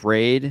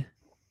trade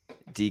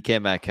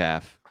DK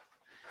Metcalf,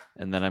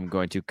 and then I'm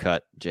going to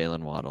cut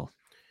Jalen Waddle.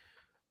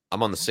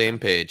 I'm on the same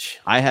page.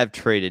 I have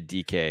traded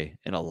DK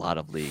in a lot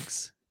of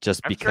leagues just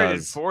I've traded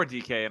because for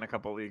DK in a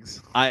couple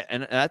leagues.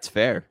 and that's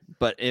fair.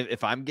 But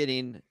if I'm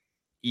getting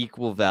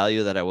equal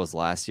value that I was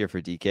last year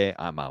for DK,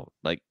 I'm out.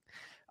 Like,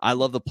 I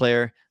love the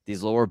player.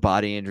 These lower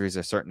body injuries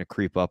are starting to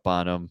creep up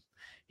on him.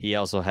 He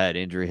also had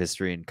injury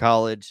history in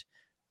college.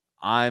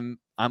 I'm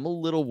a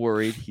little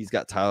worried. He's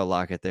got Tyler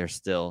Lockett there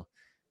still,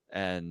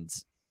 and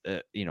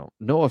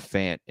Noah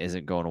Fant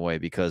isn't going away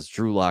because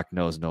Drew Lock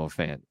knows Noah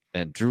Fant.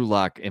 And Drew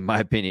Lock, in my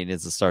opinion,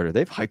 is the starter.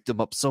 They've hyped him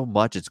up so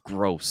much, it's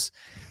gross.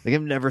 Like,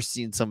 I've never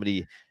seen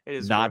somebody It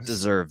is not gross.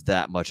 deserve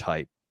that much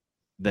hype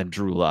than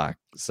Drew Lock.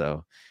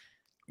 So,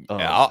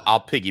 Yeah,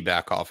 I'll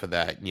piggyback off of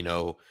that.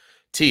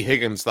 T.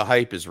 Higgins, the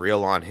hype is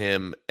real on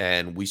him,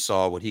 and we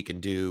saw what he can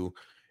do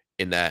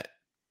in that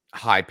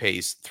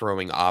high-paced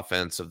throwing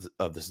offense of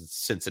the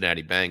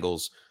Cincinnati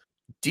Bengals.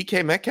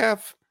 DK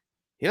Metcalf,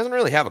 he doesn't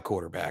really have a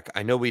quarterback.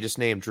 I know we just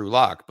named Drew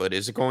Lock, but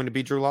is it going to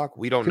be Drew Lock?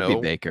 We don't know.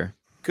 Could be Baker.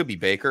 Could be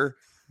Baker.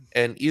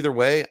 And either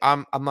way,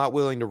 I'm not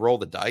willing to roll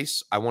the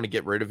dice. I want to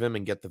get rid of him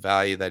and get the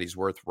value that he's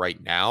worth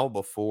right now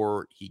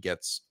before he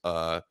gets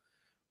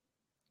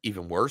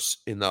even worse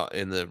in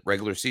the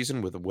regular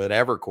season with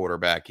whatever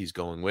quarterback he's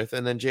going with.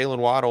 And then Jalen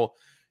Waddle,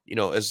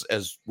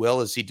 as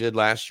well as he did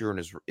last year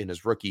in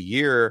his rookie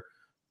year,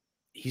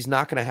 he's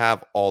not going to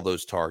have all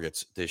those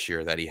targets this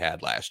year that he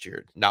had last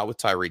year. Not with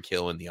Tyreek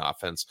Hill in the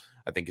offense.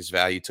 I think his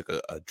value took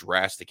a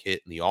drastic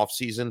hit in the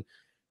offseason,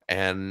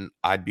 and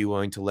I'd be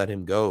willing to let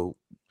him go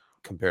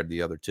compared to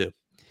the other two.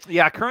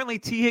 Yeah, currently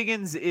T.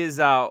 Higgins is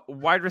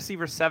wide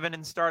receiver 7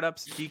 in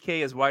startups.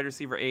 DK is wide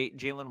receiver 8.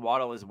 Jalen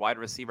Waddle is wide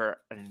receiver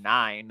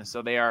 9.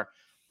 So they are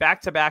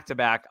back to back to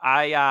back.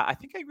 I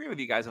think I agree with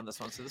you guys on this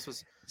one. So this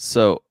was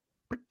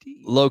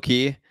pretty low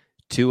key.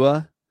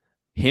 Tua,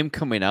 him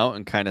coming out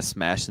and kind of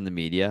smashing the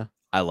media.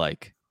 I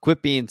like.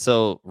 Quit being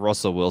so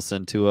Russell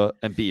Wilson, Tua,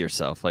 and be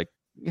yourself. Like,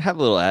 have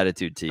a little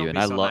attitude to you. And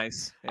I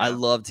nice. I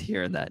loved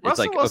hearing that. Russell it's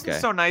like Wilson's okay,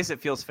 so nice it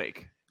feels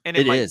fake. And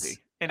it might is. Be.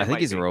 And I think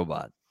he's a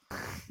robot.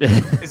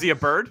 Is he a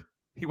bird?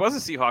 He was a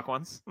Seahawk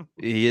once.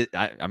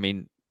 I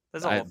mean,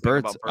 there's a whole thing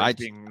birds, about birds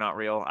being not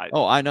real.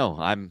 I know.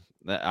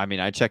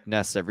 I check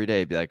nests every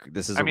day. Be like,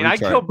 this is. I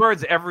kill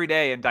birds every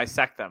day and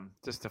dissect them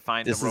just to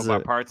find the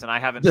robot parts, and I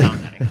haven't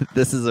found any.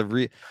 This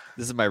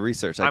is my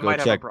research. I go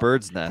check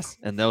birds' nests,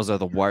 and those are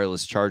the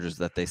wireless chargers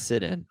that they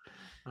sit in.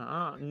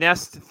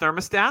 Nest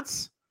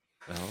thermostats.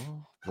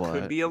 Oh, what?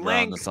 Could be a We're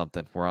link.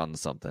 We're on to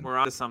something.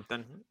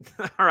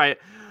 All right,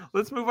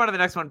 let's move on to the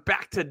next one.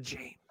 Back to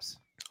James.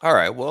 All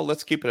right, well,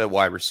 let's keep it at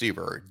wide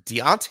receiver.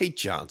 Deontay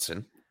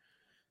Johnson,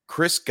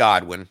 Chris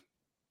Godwin,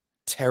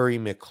 Terry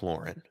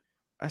McLaurin.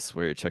 I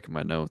swear you're checking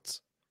my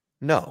notes.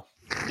 No.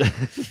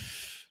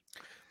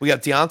 We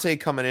got Deontay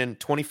coming in,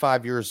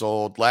 25 years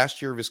old,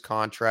 last year of his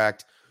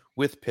contract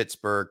with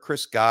Pittsburgh.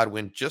 Chris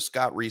Godwin just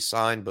got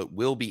re-signed, but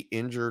will be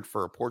injured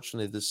for a portion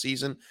of the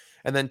season.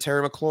 And then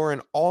Terry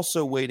McLaurin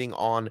also waiting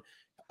on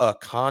a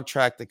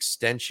contract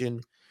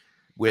extension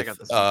with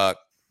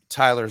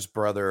Tyler's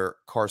brother,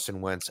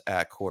 Carson Wentz,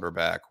 at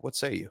quarterback. What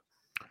say you?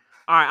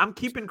 All right, I'm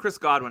keeping Chris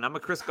Godwin. I'm a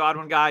Chris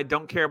Godwin guy.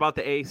 Don't care about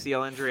the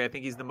ACL injury. I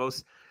think he's the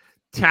most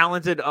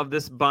talented of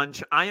this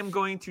bunch. I am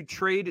going to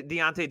trade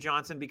Deontay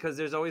Johnson because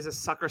there's always a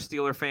sucker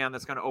Steeler fan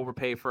that's going to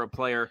overpay for a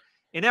player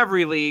in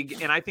every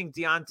league. And I think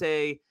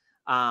Deontay,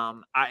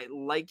 I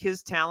like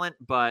his talent,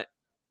 but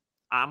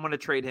I'm going to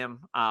trade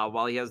him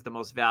while he has the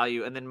most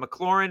value. And then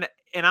McLaurin,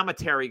 and I'm a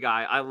Terry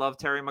guy. I love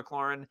Terry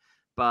McLaurin,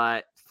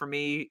 but for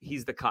me,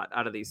 he's the cut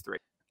out of these three.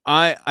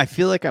 I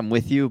feel like I'm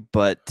with you,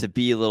 but to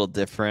be a little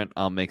different,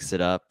 I'll mix it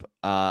up.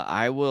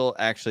 I will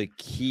actually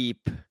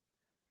keep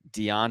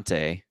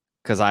Deontay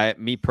because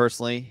me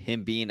personally,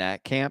 him being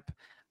at camp,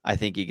 I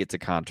think he gets a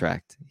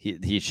contract.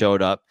 He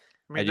showed up.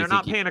 I mean, they're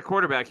not paying a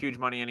quarterback huge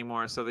money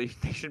anymore, so they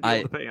should be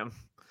able to pay him.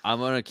 I'm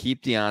going to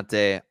keep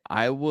Deontay.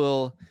 I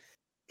will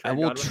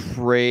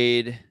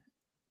trade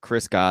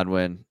Chris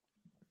Godwin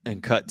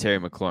and cut Terry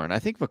McLaurin. I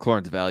think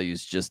McLaurin's value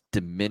is just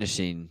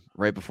diminishing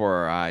right before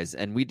our eyes.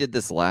 And we did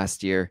this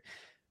last year.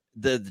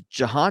 The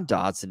Jahan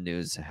Dotson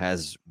news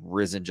has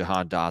risen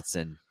Jahan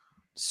Dotson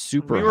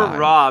super high. We were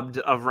robbed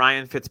of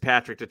Ryan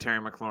Fitzpatrick to Terry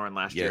McLaurin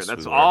last year.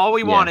 That's all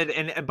we wanted.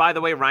 And by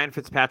the way, Ryan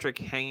Fitzpatrick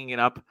hanging it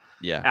up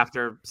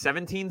after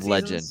 17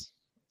 seasons.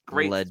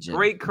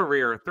 Great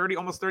career.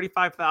 Almost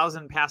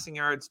 35,000 passing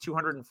yards,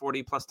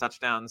 240 plus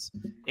touchdowns,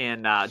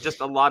 and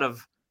just a lot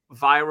of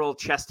viral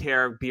chest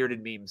hair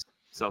bearded memes.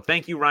 So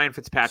thank you, Ryan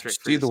Fitzpatrick.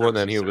 See the one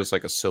that he was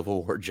like a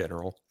Civil War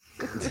general.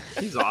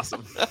 He's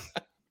awesome.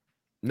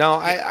 No,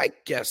 I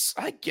guess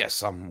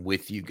I'm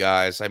with you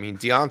guys. I mean,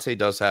 Deontay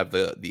does have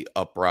the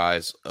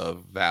uprise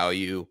of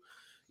value,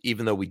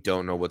 even though we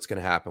don't know what's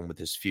going to happen with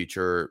his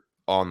future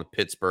on the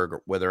Pittsburgh,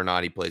 or whether or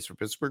not he plays for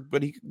Pittsburgh,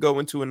 but he could go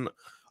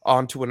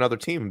onto another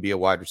team and be a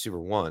wide receiver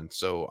 1.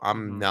 So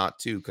I'm not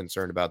too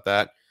concerned about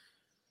that.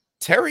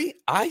 Terry,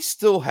 I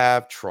still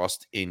have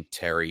trust in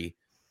Terry.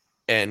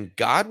 And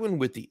Godwin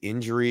with the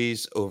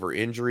injuries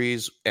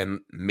and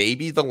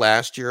maybe the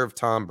last year of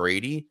Tom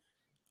Brady,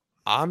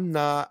 I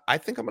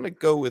think I'm going to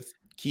go with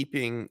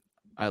keeping.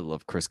 I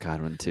love Chris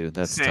Godwin too.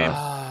 That's Same.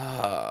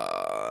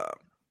 tough.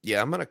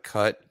 Yeah, I'm going to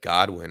cut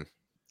Godwin.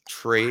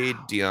 Trade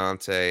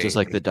Deontay. Just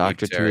like the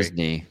doctor to his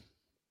knee.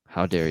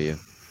 How dare you?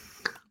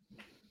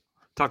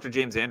 Talk to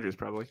James Andrews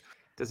probably.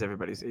 Does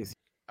everybody's AC.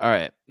 All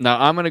right.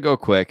 Now I'm going to go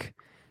quick.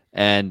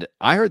 And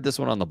I heard this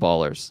one on the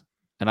Ballers.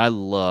 And I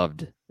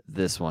loved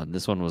this one.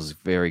 This one was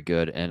very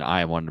good. And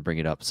I wanted to bring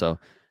it up. So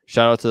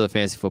shout out to the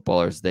Fantasy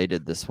Footballers. They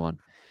did this one.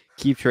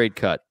 Keep trade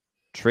cut.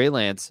 Trey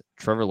Lance,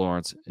 Trevor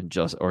Lawrence, and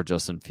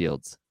Justin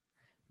Fields.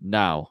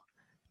 Now,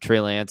 Trey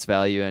Lance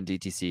value on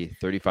DTC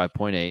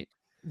 35.8,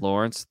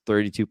 Lawrence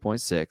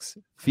 32.6,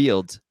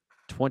 Fields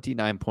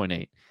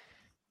 29.8,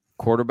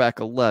 quarterback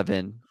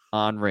 11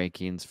 on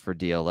rankings for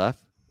DLF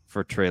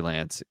for Trey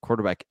Lance,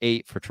 quarterback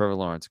 8 for Trevor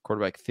Lawrence,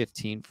 quarterback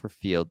 15 for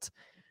Fields.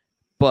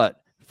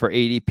 But for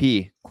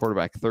ADP,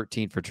 quarterback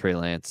 13 for Trey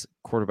Lance,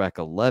 quarterback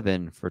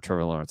 11 for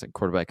Trevor Lawrence, and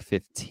quarterback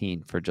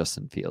 15 for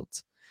Justin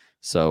Fields.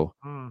 So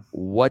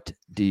what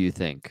do you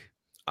think?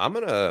 I'm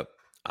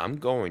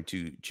going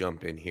to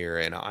jump in here,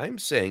 and I'm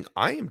saying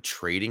I am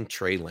trading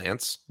Trey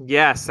Lance.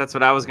 Yes, that's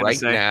what I was going to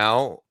say. Right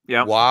now,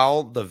 Yep.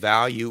 while the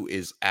value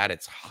is at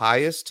its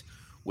highest,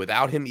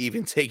 without him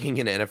even taking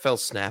an NFL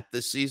snap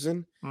this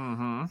season,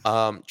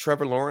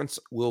 Trevor Lawrence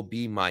will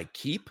be my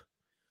keep.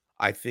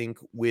 I think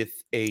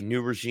with a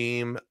new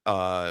regime,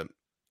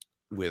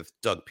 with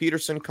Doug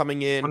Peterson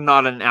coming in,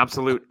 Not an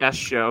absolute S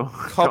show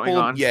going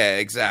on. Yeah,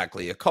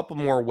 exactly. A couple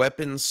more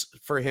weapons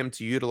for him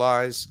to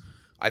utilize.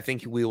 I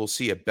think we will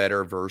see a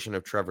better version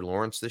of Trevor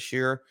Lawrence this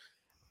year.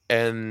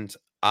 And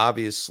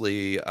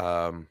obviously,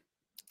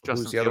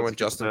 who's the other one?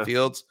 Justin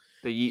Fields.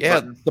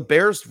 The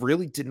Bears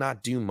really did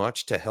not do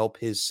much to help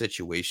his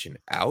situation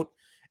out.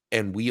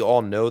 And we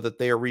all know that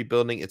they are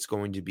rebuilding. It's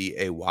going to be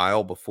a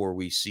while before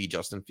we see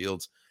Justin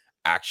Fields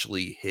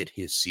actually hit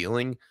his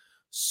ceiling.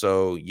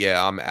 So,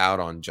 yeah, I'm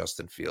out on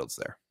Justin Fields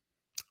there.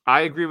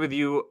 I agree with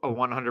you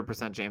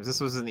 100%, James.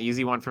 This was an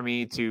easy one for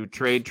me to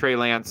trade Trey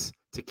Lance,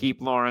 to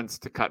keep Lawrence,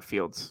 to cut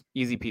Fields.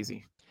 Easy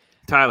peasy.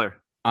 Tyler,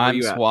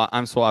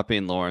 I'm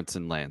swapping Lawrence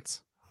and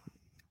Lance.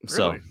 Really?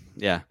 So,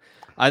 yeah.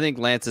 I think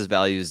Lance's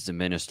value is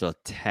diminished a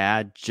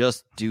tad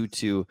just due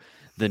to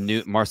the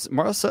new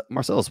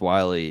Marcellus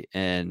Wiley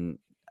and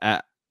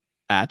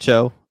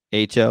Acho.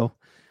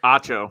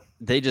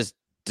 They just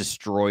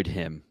destroyed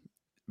him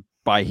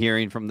by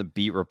hearing from the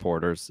beat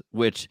reporters,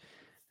 which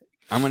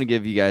I'm going to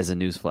give you guys a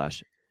news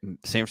flash.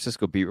 San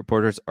Francisco beat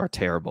reporters are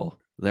terrible.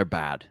 They're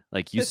bad.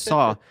 Like, you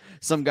saw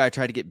some guy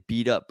try to get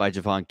beat up by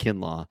Javon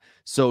Kinlaw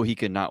so he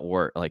could not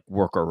work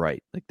or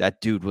write. Like,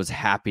 that dude was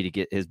happy to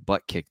get his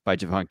butt kicked by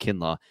Javon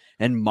Kinlaw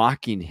and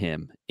mocking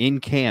him in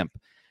camp,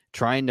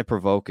 trying to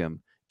provoke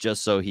him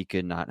just so he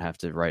could not have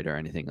to write or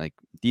anything. Like,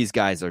 these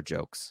guys are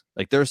jokes.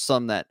 Like, there's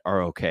some that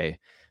are okay,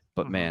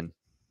 but man,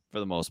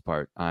 for the most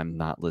part, I'm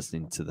not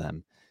listening to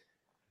them.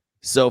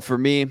 So for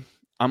me,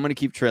 I'm going to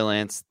keep Trey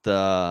Lance,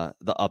 the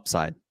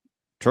upside.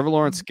 Trevor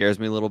Lawrence scares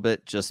me a little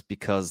bit just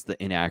because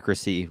the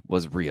inaccuracy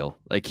was real.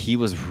 Like, he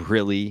was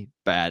really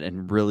bad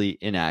and really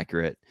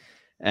inaccurate.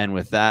 And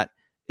with that,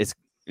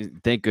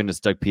 thank goodness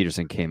Doug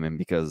Peterson came in,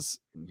 because,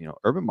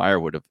 Urban Meyer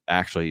would have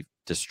actually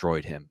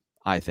destroyed him.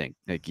 I think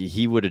like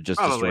he would have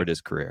just destroyed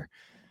his career.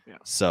 Yeah.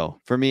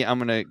 So for me, I'm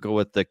going to go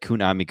with the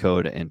Konami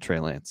code and Trey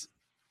Lance.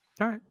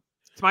 All right.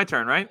 It's my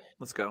turn, right?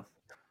 Let's go. All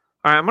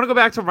right. I'm going to go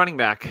back to running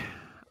back.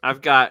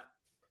 I've got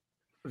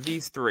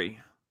these three: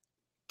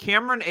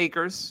 Cameron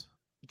Akers,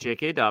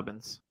 J.K.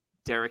 Dobbins,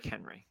 Derrick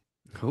Henry.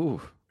 Ooh,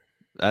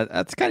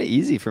 that's kind of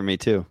easy for me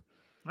too.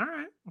 All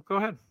right. Go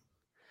ahead.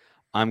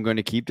 I'm going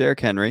to keep Derrick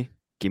Henry.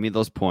 Give me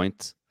those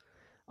points.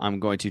 I'm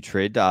going to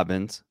trade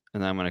Dobbins,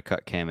 and then I'm going to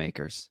cut Cam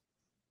Akers.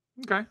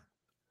 Okay.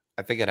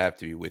 I think I'd have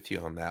to be with you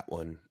on that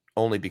one,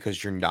 only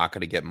because you're not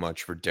going to get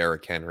much for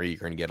Derrick Henry. You're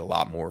going to get a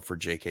lot more for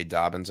J.K.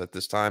 Dobbins at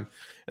this time.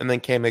 And then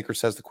Cam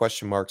Akers has the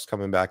question marks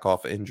coming back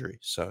off injury.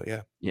 So,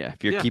 yeah. Yeah,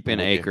 if you're keeping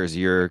Akers,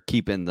 you're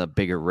keeping the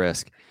bigger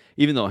risk.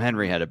 Even though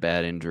Henry had a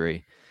bad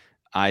injury,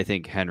 I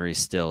think Henry's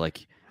still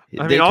like...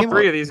 all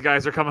three of these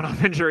guys are coming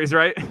off injuries,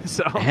 right?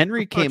 So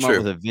Henry came up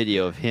with a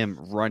video of him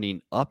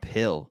running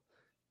uphill.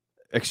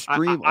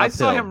 I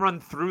saw him run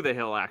through the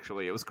hill,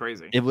 actually. It was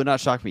crazy. It would not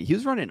shock me. He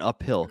was running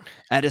uphill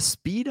at a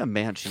speed a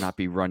man should not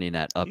be running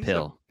at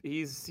uphill.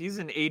 He's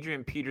an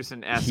Adrian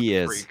Peterson-esque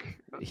freak.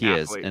 He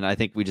is. And I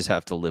think we just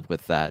have to live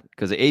with that,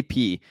 because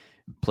AP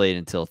played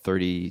until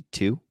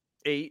 32.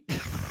 8.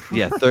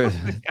 Yeah.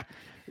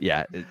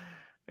 Yeah.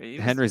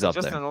 Henry's up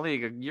just there. In the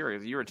league a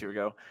year or two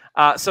ago.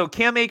 So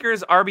Cam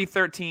Akers,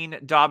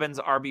 RB13, Dobbins,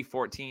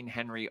 RB14,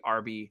 Henry,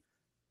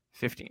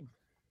 RB15.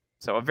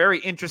 So a very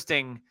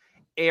interesting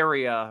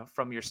area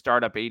from your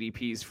startup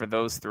ADPs for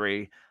those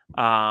three.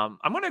 I'm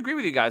going to agree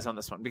with you guys on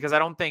this one, because I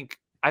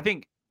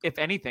think if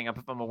anything, if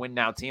I'm a win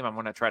now team, I'm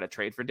going to try to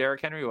trade for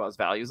Derrick Henry while his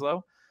value's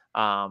low.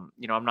 I'm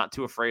not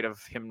too afraid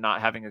of him not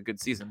having a good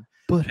season.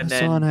 But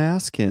Hassan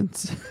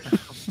Haskins.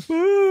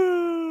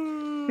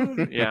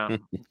 Yeah,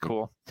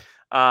 cool.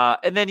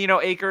 And then,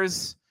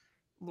 Akers,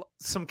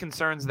 some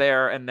concerns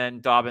there, and then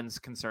Dobbins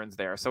concerns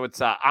there. So it's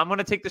I'm going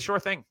to take the sure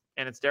thing,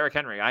 and it's Derrick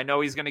Henry. I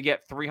know he's going to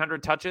get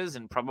 300 touches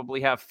and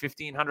probably have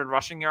 1,500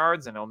 rushing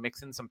yards, and he'll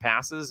mix in some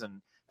passes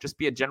and just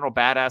be a general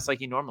badass like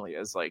he normally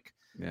is. Like,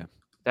 yeah,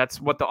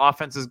 that's what the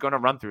offense is going to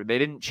run through. They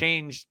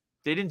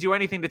didn't do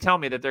anything to tell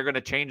me that they're going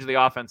to change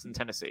the offense in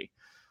Tennessee.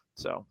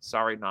 So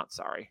sorry, not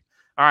sorry.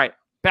 All right,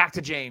 back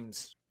to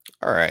James.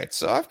 All right,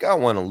 so I've got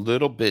one a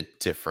little bit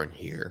different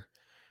here.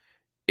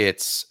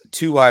 It's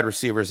 2 wide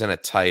receivers and a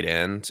tight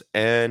end,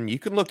 and you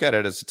can look at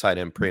it as a tight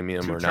end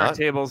premium 2 or not.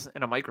 Turntables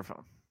and a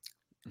microphone.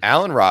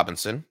 Allen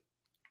Robinson,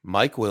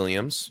 Mike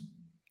Williams,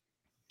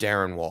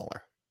 Darren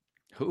Waller.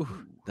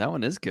 Ooh, that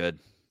one is good.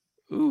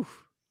 Ooh.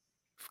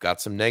 We've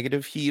got some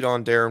negative heat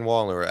on Darren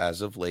Waller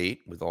as of late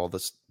with all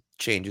the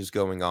changes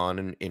going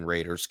on in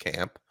Raiders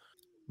camp.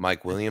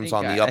 Mike Williams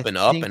on the up and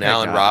up, and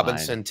Allen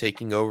Robinson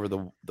taking over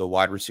the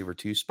wide receiver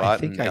 2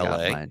 spot in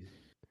LA.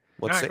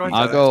 What All right, say go you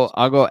ahead. guys?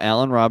 I'll go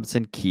Allen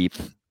Robinson keep.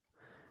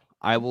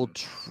 I will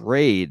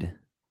trade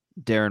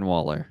Darren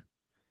Waller,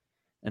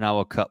 and I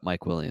will cut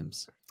Mike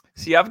Williams.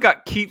 See, I've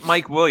got keep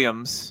Mike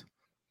Williams,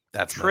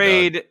 That's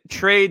my dud.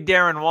 trade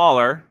Darren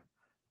Waller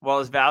while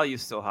his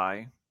value's still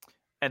high,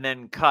 and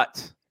then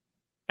cut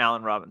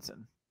Allen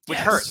Robinson, which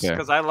Yes. hurts Fair.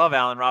 because I love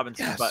Allen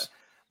Robinson. Yes. But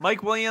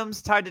Mike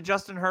Williams tied to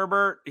Justin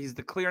Herbert. He's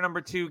the clear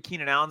number 2.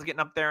 Keenan Allen's getting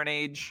up there in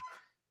age.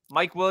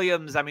 Mike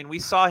Williams, I mean, we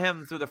saw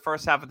him through the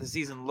first half of the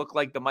season look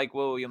like the Mike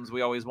Williams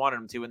we always wanted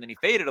him to, and then he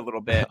faded a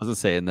little I bit. was gonna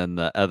say, and then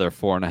the other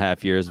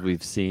 4.5 years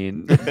we've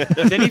seen.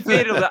 Then he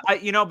faded a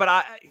little,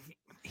 but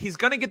he's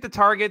going to get the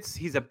targets.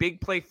 He's a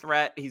big play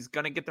threat. He's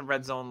going to get the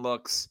red zone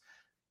looks.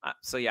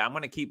 So, yeah, I'm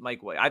going to keep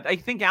Mike Williams. I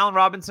think Allen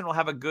Robinson will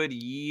have a good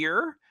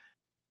year,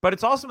 but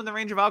it's also in the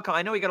range of outcome.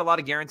 I know he got a lot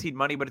of guaranteed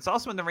money, but it's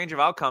also in the range of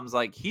outcomes.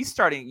 Like, he's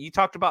starting – you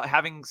talked about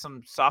having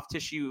some soft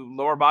tissue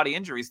lower body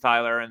injuries,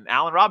 Tyler, and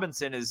Allen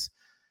Robinson is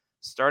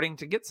starting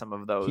to get some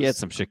of those. He had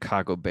some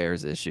Chicago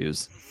Bears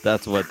issues.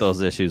 That's what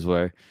those issues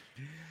were.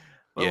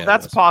 Well, Yeah,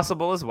 that's that's-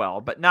 possible as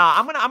well. But nah,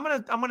 I'm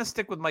gonna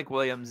stick with Mike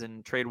Williams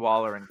and trade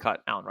Waller and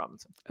cut Allen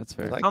Robinson. That's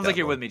fair. Like Sounds like that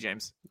you're one. with me,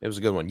 James. It was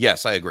a good one.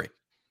 Yes, I agree.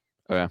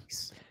 Okay.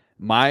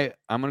 I'm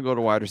gonna go to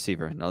wide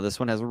receiver. Now this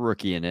one has a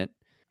rookie in it.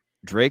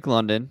 Drake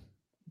London,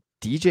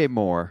 DJ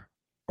Moore,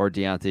 or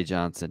Deontay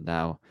Johnson.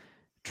 Now,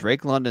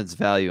 Drake London's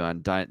value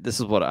on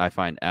this is what I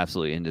find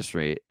absolutely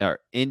interesting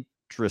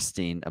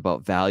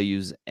about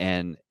values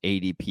and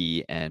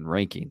ADP and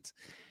rankings.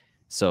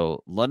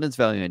 So London's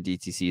value on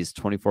DTC is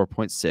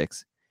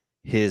 24.6.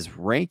 His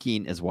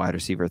ranking is wide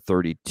receiver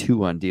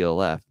 32 on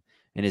DLF,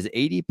 and his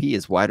ADP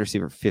is wide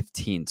receiver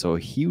 15. So a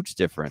huge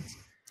difference.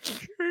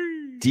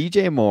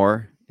 DJ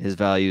Moore, his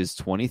value is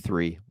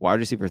 23, wide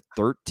receiver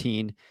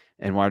 13,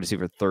 and wide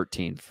receiver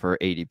 13 for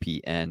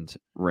ADP and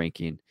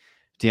ranking.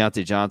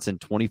 Deontay Johnson,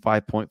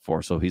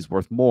 25.4, so he's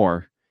worth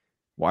more.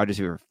 Wide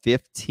receiver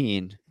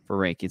 15 for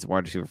rankings,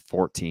 wide receiver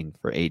 14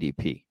 for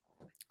ADP.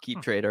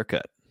 Keep trade or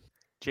cut.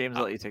 James,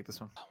 I'll let you take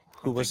this one.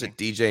 Who was it?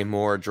 DJ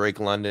Moore, Drake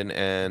London,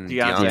 and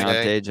Deontay.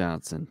 Deontay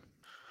Johnson.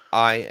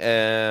 I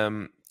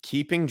am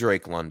keeping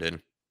Drake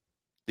London,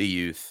 the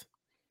youth.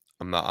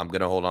 I'm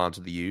gonna hold on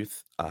to the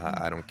youth.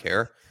 I don't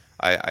care.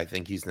 I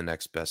think he's the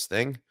next best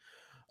thing.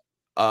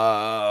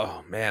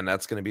 Oh man,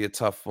 that's gonna be a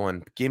tough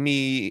one. Give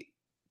me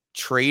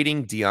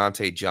trading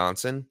Deontay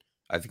Johnson.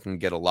 I think I can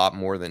get a lot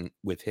more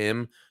with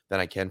him than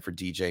I can for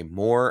DJ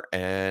Moore,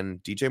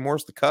 and DJ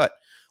Moore's the cut.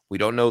 We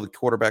don't know the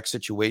quarterback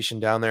situation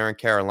down there in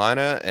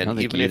Carolina, I don't and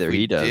think even if either we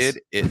he does.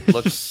 did, it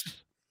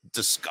looks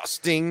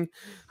disgusting.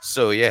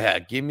 So yeah,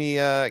 give me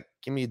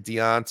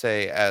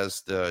Deontay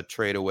as the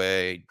trade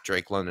away,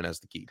 Drake London as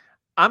the keep.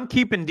 I'm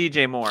keeping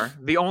DJ Moore,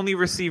 the only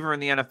receiver in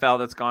the NFL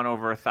that's gone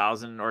over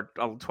 1,000 or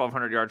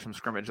 1,200 yards from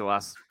scrimmage the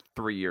last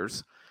 3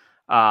 years.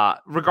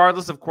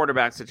 Regardless of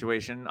quarterback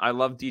situation, I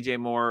love DJ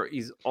Moore.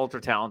 He's ultra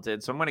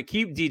talented, so I'm going to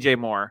keep DJ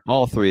Moore.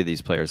 All three of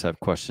these players have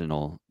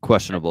questionable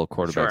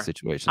quarterback Sure.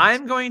 situations.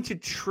 I'm going to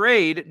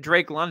trade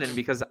Drake London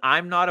because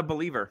I'm not a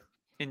believer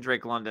in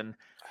Drake London.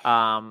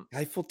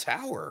 Eiffel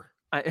Tower.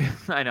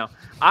 I know.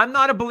 I'm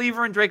not a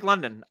believer in Drake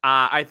London.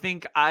 I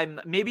think I'm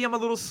a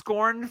little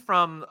scorned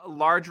from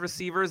large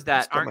receivers that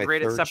Just got aren't my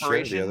great at third share the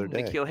separation. other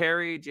day. N'Keal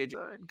Harry,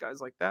 JJ,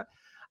 guys like that.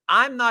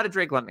 I'm not a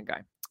Drake London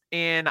guy,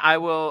 and I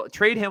will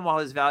trade him while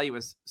his value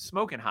is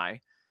smoking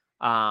high.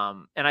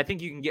 And I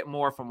think you can get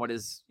more from what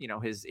his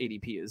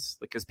ADP is,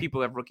 because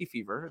people have rookie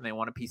fever and they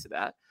want a piece of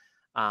that.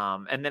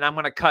 And then I'm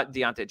going to cut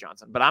Deontay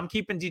Johnson, but I'm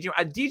keeping DJ.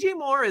 DJ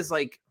Moore is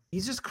like,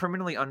 he's just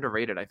criminally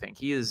underrated. I think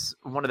he is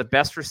one of the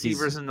best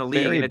receivers in the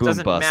league, Very and it boom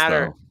doesn't bust,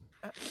 matter.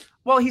 though.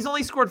 Well, he's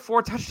only scored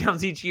 4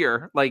 touchdowns each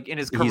year, like in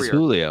his He's career,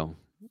 Julio.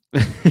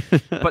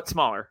 but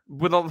smaller.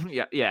 With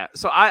yeah.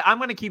 So I'm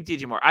going to keep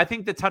DJ Moore. I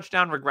think the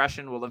touchdown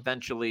regression will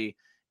eventually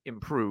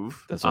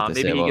improve. That's what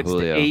they maybe say he about gets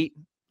Julio. to 8.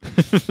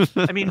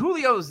 I mean,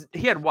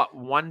 he had what,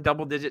 1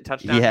 double-digit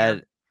touchdown? He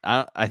year?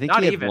 had, I think Not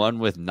he had even. one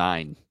with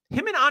 9.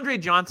 Him and Andre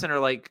Johnson are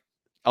like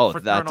Oh, that's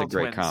a fraternal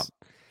great twins. comp.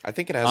 I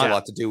think it has a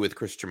lot to do with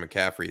Christian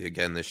McCaffrey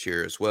again this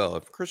year as well.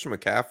 If Christian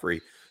McCaffrey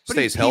But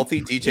stays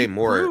healthy, DJ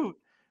Moore.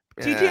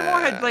 DJ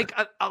Moore had like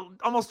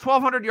almost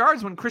 1,200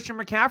 yards when Christian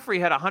McCaffrey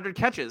had 100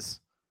 catches.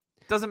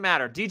 Doesn't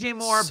matter. DJ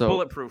Moore, So-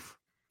 bulletproof.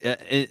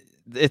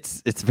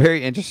 It's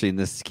very interesting,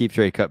 this keep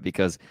trade cut,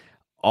 because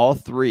all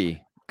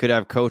three could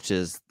have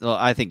coaches. Well,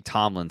 I think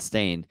Tomlin's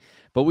staying,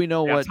 but we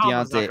know what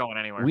Tomlin's not Deontay. going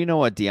anywhere. We know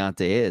what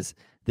Deontay is.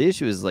 The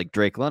issue is like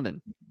Drake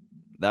London.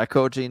 That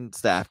coaching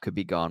staff could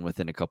be gone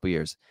within a couple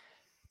years.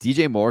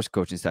 DJ Moore's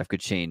coaching staff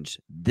could change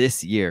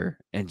this year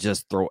and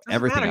just throw Doesn't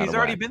everything matter. out He's of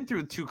already whack. been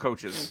through 2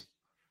 coaches.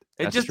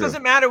 It That's just true.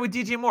 doesn't matter with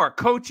DJ Moore.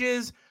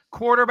 Coaches,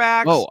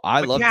 quarterbacks. Oh,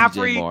 I love DJ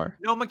McCaffrey, Moore.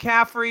 No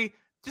McCaffrey.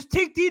 Just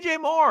take DJ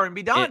Moore and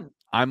be done.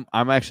 I'm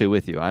actually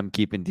with you. I'm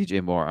keeping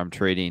DJ Moore. I'm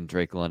trading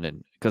Drake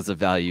London because the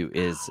value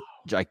is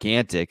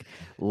gigantic,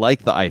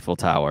 like the Eiffel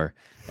Tower.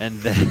 And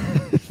then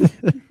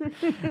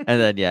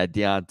yeah,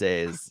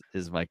 Deontay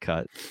is my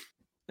cut.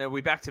 Are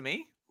we back to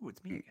me? Ooh,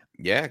 it's me again.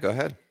 Yeah, go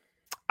ahead.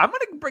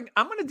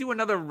 I'm gonna do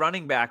another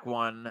running back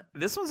one.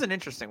 This one's an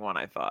interesting one,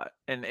 I thought,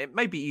 and it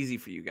might be easy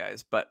for you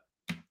guys, but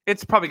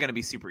it's probably gonna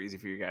be super easy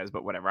for you guys.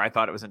 But whatever, I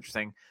thought it was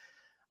interesting.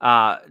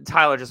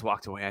 Tyler just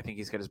walked away. I think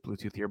he's got his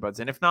Bluetooth earbuds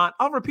in. If not,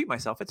 I'll repeat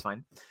myself. It's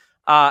fine.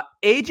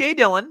 AJ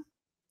Dillon,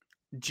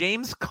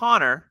 James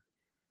Conner,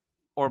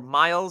 or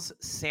Miles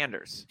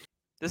Sanders.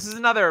 This is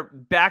another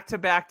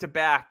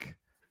back-to-back-to-back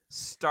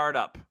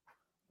startup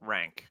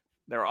rank.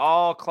 They're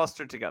all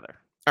clustered together.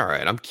 All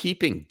right, I'm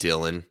keeping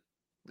Dillon.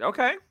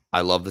 Okay.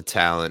 I love the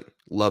talent,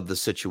 love the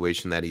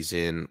situation that he's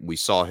in. We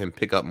saw him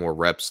pick up more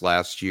reps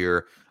last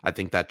year. I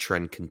think that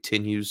trend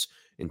continues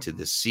into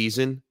this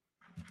season.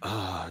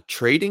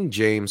 Trading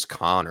James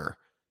Conner.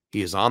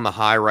 He is on the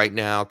high right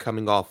now,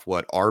 coming off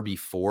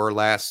RB4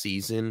 last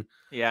season.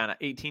 Yeah, and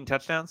 18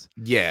 touchdowns.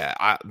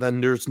 Yeah,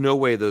 then there's no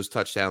way those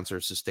touchdowns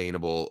are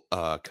sustainable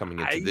coming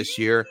into this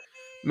year.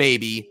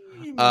 Maybe.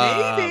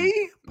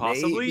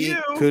 Possibly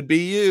you. Could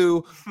be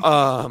you.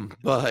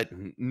 But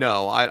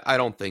no, I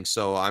don't think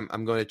so.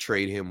 I'm going to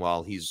trade him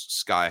while he's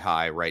sky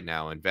high right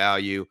now in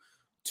value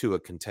to a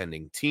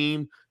contending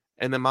team.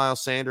 And then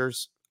Miles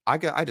Sanders,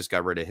 I just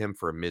got rid of him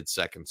for a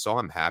mid-second, so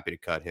I'm happy to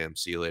cut him.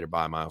 See you later.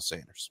 Bye, Miles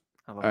Sanders.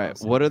 All right,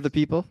 what are the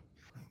people?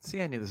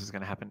 See, I knew this was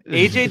going to happen.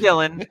 AJ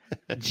Dillon,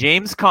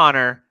 James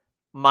Conner,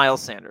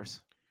 Miles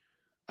Sanders.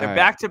 They're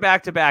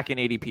back-to-back-to-back in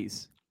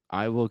ADPs.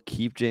 I will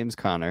keep James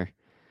Conner.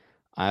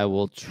 I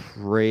will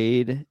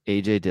trade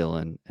AJ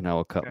Dillon, and I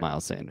will cut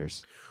Miles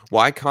Sanders.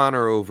 Why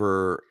Conner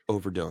over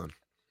Dillon?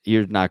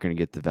 You're not going to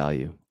get the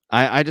value.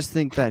 I just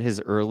think that his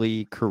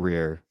early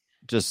career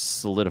just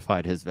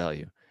solidified his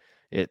value.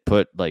 It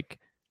put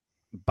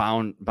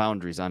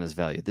boundaries on his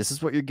value. This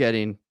is what you're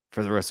getting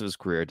for the rest of his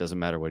career. It doesn't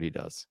matter what he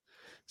does.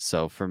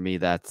 So for me,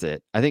 that's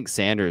it. I think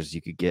Sanders you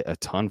could get a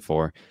ton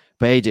for,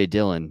 but AJ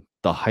Dillon,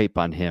 the hype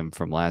on him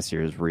from last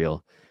year is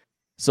real.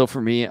 So for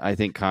me, I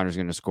think Connor's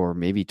going to score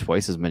maybe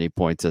twice as many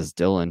points as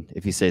Dillon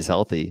if he stays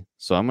healthy.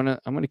 So I'm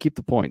gonna keep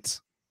the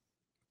points.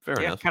 Fair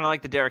enough. Kind of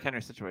like the Derrick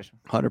Henry situation.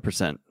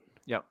 100%.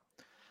 Yep.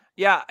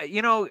 Yeah,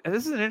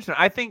 this is an interesting.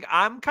 I think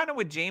I'm kind of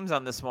with James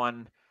on this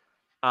one.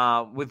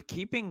 With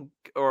keeping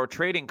or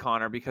trading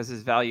Conner because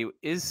his value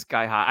is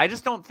sky high. I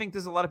just don't think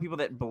there's a lot of people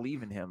that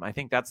believe in him. I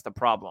think that's the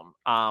problem.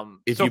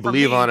 If you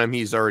believe on him,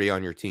 he's already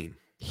on your team.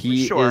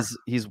 He's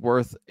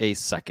worth a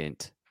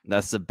second.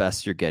 That's the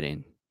best you're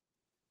getting.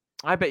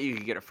 I bet you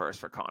could get a first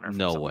for Conner.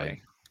 No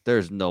way.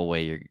 There's no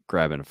way you're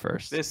grabbing a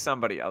first. There's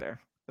somebody out there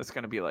that's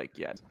going to be like,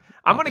 yeah.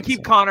 I'm going to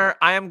keep Conner.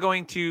 I'm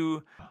going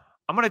to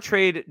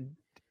trade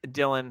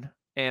Dillon,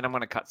 and I'm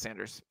going to cut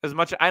Sanders.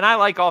 And I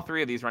like all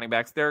three of these running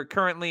backs. They're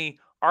currently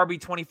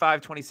RB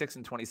 25, 26,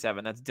 and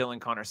 27. That's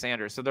Dillon, Conner,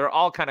 Sanders. So they're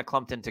all kind of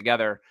clumped in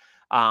together.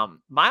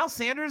 Miles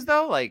Sanders,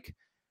 though,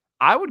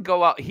 I would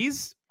go out.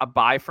 He's a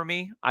buy for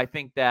me. I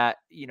think that,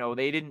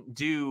 they didn't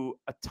do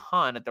a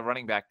ton at the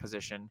running back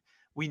position.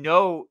 We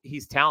know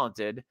he's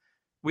talented.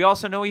 We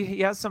also know he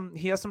has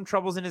some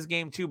troubles in his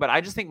game too, but I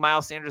just think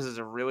Miles Sanders is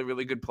a really,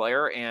 really good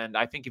player. And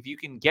I think if you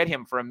can get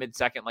him for a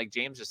mid-second, like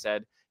James just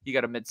said, you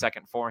got a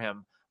mid-second for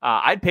him.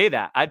 I'd pay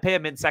that. I'd pay a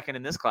mid-second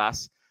in this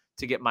class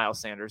to get Miles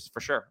Sanders for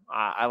sure.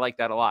 I like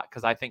that a lot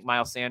because I think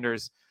Miles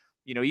Sanders,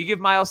 you give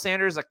Miles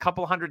Sanders a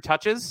couple hundred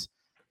touches,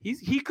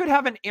 he could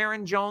have an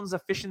Aaron Jones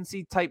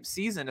efficiency type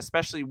season,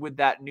 especially with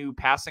that new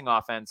passing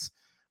offense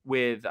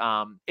with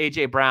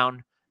AJ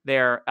Brown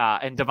there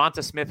and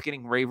Devonta Smith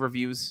getting rave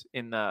reviews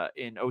in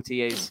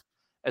OTAs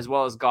as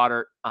well as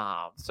Goddard.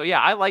 So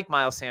yeah, I like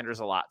Miles Sanders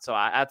a lot. So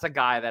that's a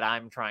guy that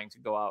I'm trying to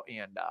go out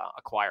and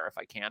acquire if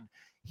I can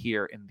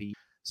here in the.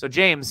 So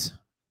James,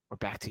 we're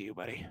back to you,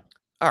 buddy.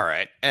 All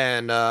right.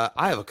 And I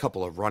have a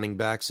couple of running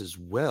backs as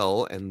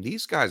well. And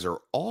these guys are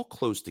all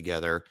close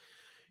together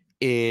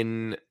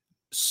in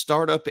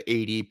startup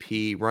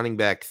ADP, running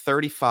back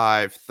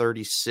 35,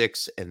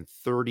 36, and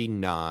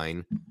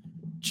 39.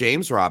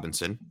 James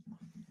Robinson,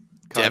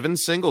 Cut. Devin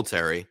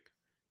Singletary,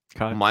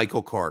 Cut.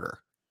 Michael Carter.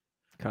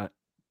 Cut.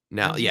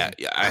 Now,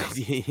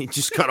 he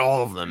just cut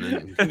all of them.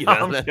 And,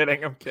 I'm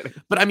kidding.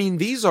 But I mean,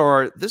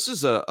 this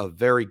is a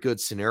very good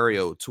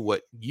scenario to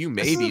what you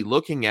may be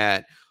looking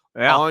at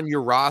on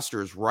your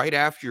rosters right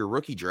after your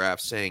rookie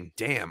draft saying,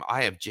 damn,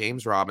 I have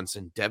James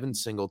Robinson, Devin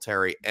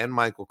Singletary, and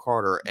Michael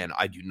Carter, and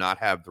I do not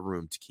have the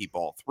room to keep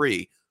all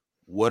three.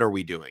 What are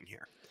we doing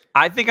here?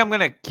 I think I'm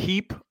going to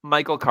keep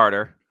Michael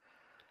Carter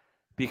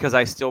because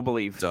I still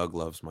believe. Doug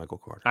loves Michael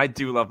Carter. I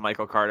do love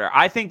Michael Carter.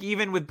 I think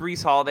even with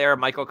Breece Hall there,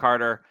 Michael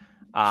Carter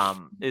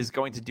is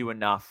going to do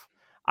enough.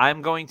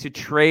 I'm going to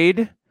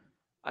trade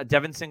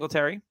Devin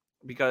Singletary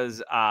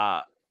because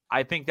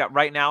I think that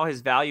right now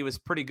his value is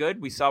pretty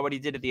good. We saw what he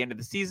did at the end of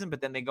the season,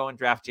 but then they go and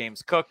draft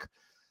James Cook.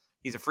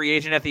 He's a free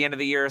agent at the end of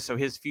the year, so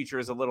his future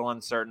is a little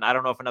uncertain. I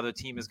don't know if another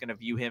team is going to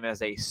view him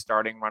as a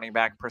starting running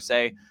back per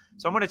se.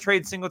 So I'm going to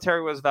trade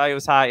Singletary where his value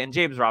is high, and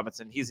James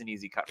Robinson, he's an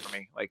easy cut for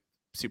me, like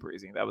super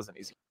easy. That was an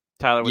easy.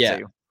 Tyler, what say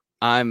you?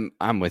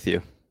 I'm with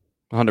you,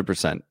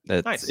 100%.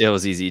 Nice. It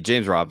was easy.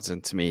 James Robinson,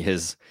 to me,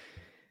 his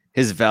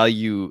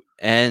value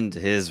and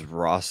his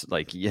roster,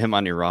 like him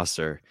on your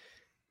roster,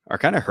 are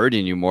kind of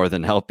hurting you more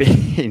than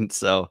helping.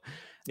 So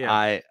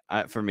Yeah.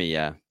 I for me,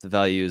 yeah, the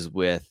value is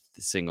with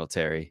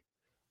Singletary.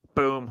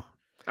 Boom.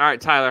 All right,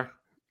 Tyler.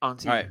 On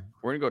to All you. right,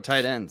 we're gonna go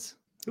tight ends.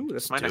 Ooh,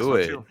 that's my Let's next do one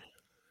it. too.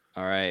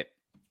 All right,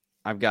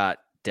 I've got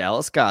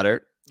Dallas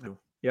Goedert,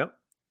 Yep.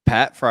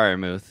 Pat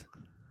Fryermuth,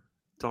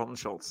 Dalton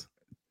Schultz.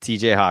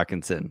 T.J.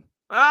 Hawkinson.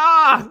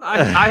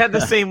 I had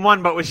the same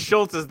one, but with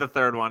Schultz as the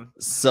third one.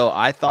 So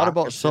I thought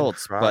about Hawkinson,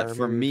 Schultz, but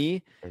for Freiermuth,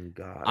 me, And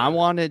God, I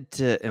wanted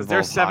to 'Cause involve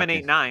they're 7,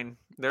 Hawkins. 8, 9.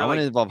 They're I want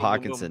to involve boom, boom,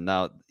 boom. Hawkinson.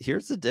 Now,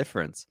 here's the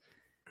difference.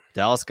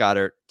 Dallas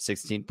Goedert,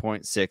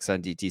 16.6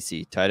 on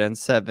DTC. Tight end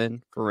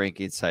 7 for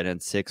rankings. Tight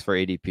end 6 for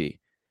ADP.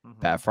 Mhm.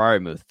 Pat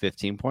Fryermuth,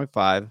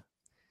 15.5.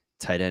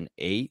 Tight end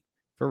 8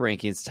 for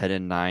rankings. Tight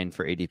end 9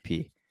 for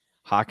ADP.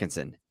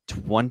 Hawkinson,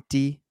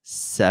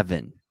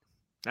 27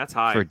 That's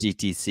high. for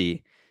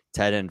DTC.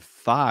 Tight end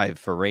 5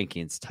 for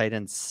rankings. Tight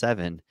end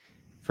 7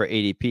 for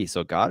ADP.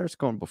 So Goddard's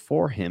going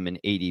before him in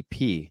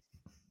ADP.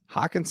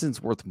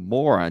 Hawkinson's worth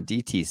more on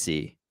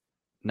DTC.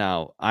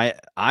 Now, I've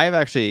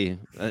actually,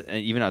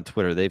 even on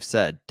Twitter, they've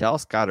said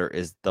Dallas Goedert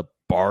is the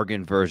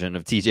bargain version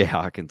of TJ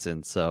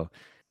Hawkinson. So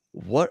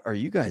what are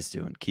you guys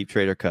doing? Keep,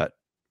 trade, or cut?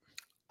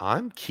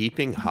 I'm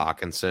keeping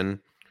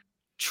Hawkinson,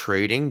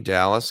 trading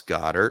Dallas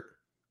Goedert,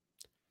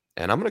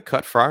 and I'm going to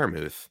cut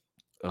Freiermuth.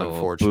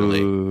 Unfortunately.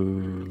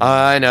 boo.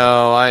 I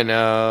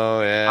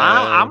know. Yeah.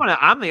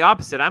 I'm the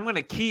opposite. I'm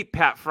gonna keep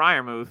Pat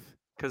Fryermuth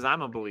because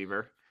I'm a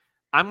believer.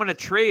 I'm gonna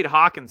trade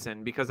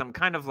Hawkinson because I'm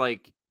kind of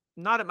like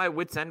not at my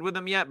wit's end with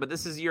him yet, but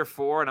this is year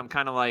 4, and I'm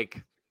kind of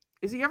like,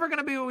 is he ever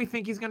gonna be what we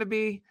think he's gonna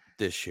be?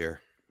 This year.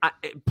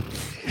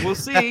 We'll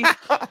see.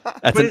 That's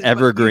but an you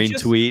evergreen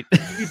just- tweet.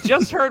 You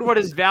just heard what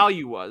his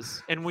value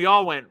was, and we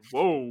all went,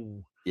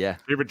 "Whoa, Yeah.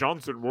 David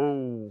Johnson,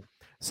 whoa."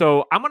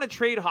 So I'm gonna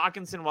trade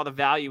Hawkinson while the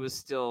value is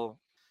still,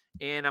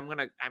 and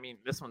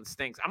this one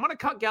stinks. I'm gonna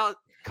cut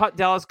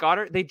Dallas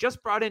Goedert. They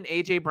just brought in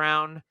AJ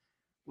Brown.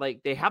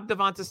 Like they have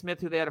Devonta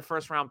Smith, who they had a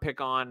first-round pick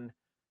on.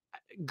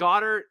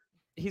 Goddard,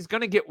 he's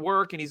gonna get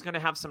work and he's gonna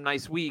have some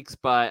nice weeks,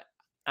 but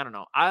I don't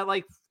know.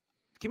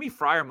 Give me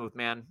Freiermuth,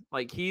 man.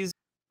 Like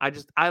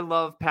I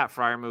love Pat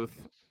Freiermuth.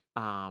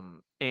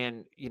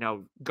 And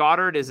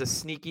Goddard is a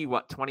sneaky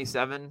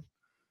 27,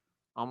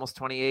 almost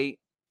 28.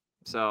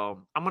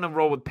 So I'm gonna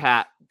roll with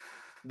Pat,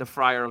 the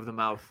fryer of the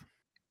mouth.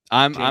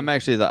 I'm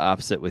actually the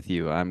opposite with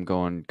you. I'm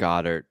going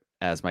Goddard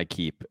as my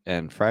keep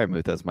and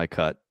Freiermuth as my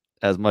cut.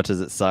 As much as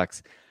it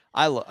sucks,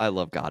 I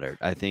love Goddard.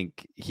 I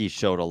think he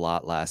showed a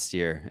lot last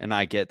year, and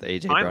I get the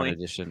AJ Brown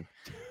edition.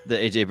 The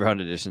AJ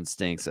Brown edition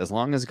stinks. As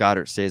long as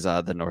Goddard stays out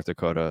of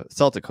the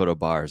South Dakota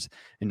bars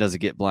and doesn't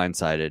get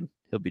blindsided,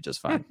 he'll be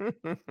just fine.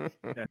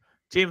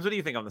 James, what do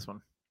you think on this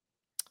one?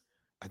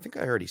 I think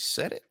I already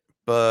said it,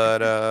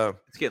 but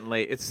It's getting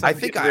late. It's I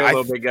think getting real,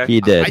 little big guy.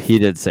 He did. I He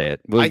did say it.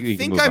 I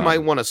think I might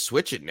want to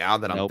switch it now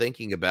that I'm Nope.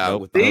 thinking about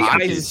Nope. with the See, I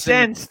Hawkinson.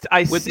 sensed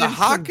With the some doubt.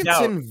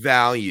 Hawkinson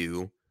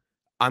value,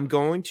 I'm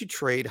going to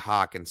trade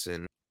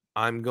Hawkinson.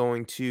 I'm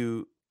going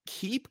to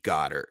keep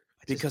Goddard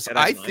because bet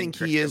on I mine, think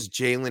tricked he him. is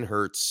Jalen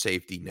Hurts'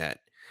 safety net.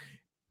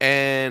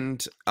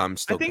 And I'm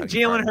still I think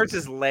cutting Jalen Freiermuth.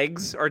 Hurts'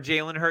 legs are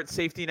Jalen Hurts'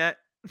 safety net.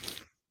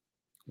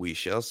 We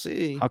shall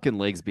see. How can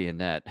legs be a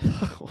net?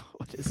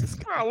 What is this?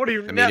 Oh, what are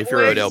you? I mean, net if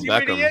you're legs, Odell you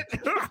Beckham. idiot?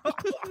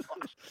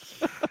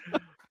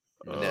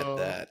 Net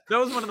that. That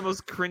was one of the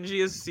most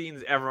cringiest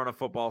scenes ever on a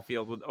football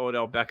field with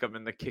Odell Beckham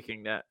in the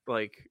kicking net.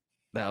 Like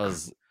That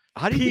was.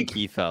 How do you think Peak.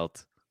 he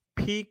felt?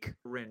 peak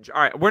cringe.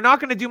 All right, we're not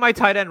going to do my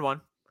tight end one.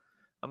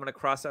 I'm going to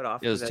cross that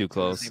off. It was 'cause too that's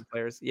one of the close. same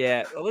Players.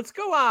 Yeah, let's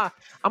go. I'm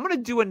going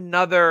to do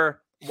another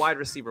wide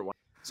receiver one.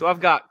 So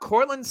I've got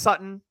Cortland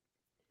Sutton,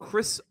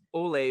 Chris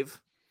Olave,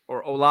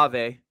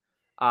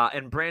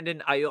 and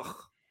Brandon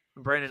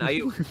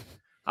Ayuk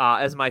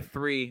as my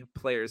 3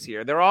 players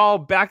here. They're all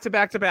back to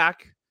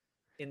back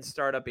in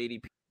startup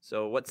ADP.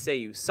 So what say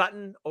you?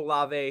 Sutton,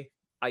 Olave,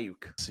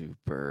 Ayuk.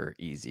 Super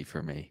easy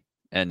for me.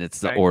 And it's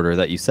the Okay. order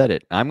that you said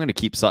it. I'm going to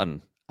keep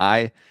Sutton.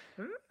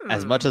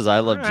 As much as I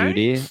love all right.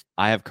 Judy,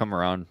 I have come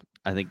around.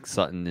 I think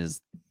Sutton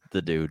is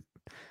the dude.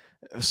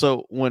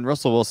 So when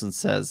Russell Wilson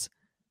says,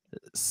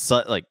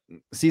 like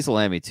Cecil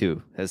Lammey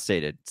too has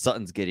stated,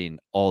 Sutton's getting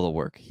all the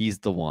work. He's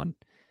the one.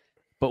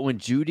 But when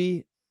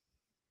Judy,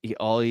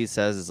 all he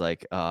says is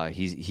like,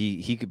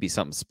 he could be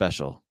something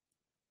special.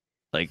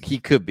 Like he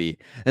could be.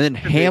 And then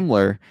Could be.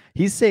 Hamler,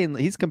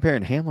 he's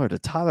comparing Hamler to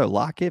Tyler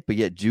Lockett, but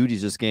yet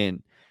Judy's just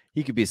getting,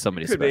 he could be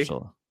somebody Could be.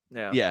 special.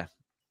 Yeah. Yeah.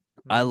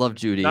 I love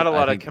Judy. Not a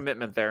lot I of think,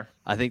 commitment there.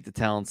 I think the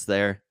talent's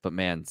there, but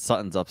man,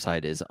 Sutton's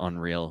upside is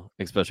unreal,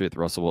 especially with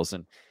Russell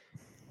Wilson.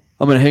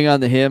 I'm going to hang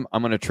on to him.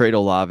 I'm going to trade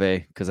Olave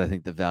because I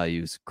think the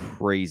value is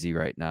crazy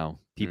right now.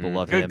 People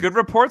love him. Good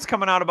reports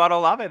coming out about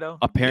Olave though.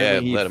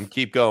 Apparently, Yeah, let him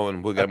keep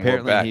going. We'll get more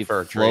apparently back he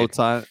for a trade.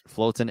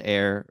 floats in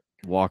air,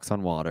 walks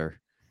on water.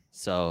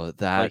 So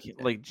that,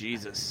 Like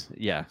Jesus.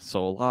 yeah.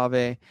 So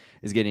Olave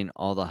is getting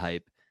all the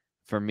hype.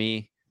 For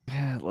me,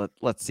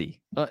 let's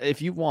see.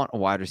 If you want a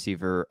wide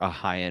receiver, a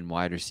high-end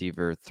wide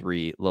receiver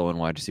 3, low-end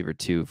wide receiver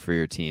 2 for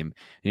your team,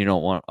 and you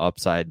don't want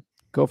upside,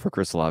 go for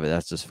Chris Olave.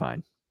 That's just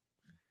fine.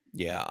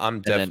 Yeah,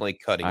 I'm then definitely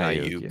cutting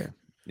Ayuk.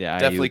 Yeah,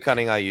 Definitely Ayuk.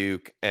 cutting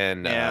Ayuk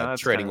and Yeah,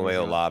 that's trading kinda away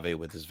ridiculous. Olave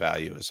with his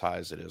value as high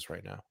as it is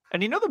right now.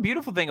 And you know the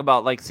beautiful thing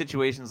about like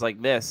situations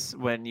like this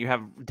when you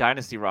have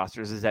dynasty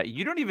rosters is that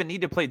you don't even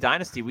need to play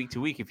dynasty week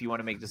to week if you want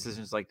to make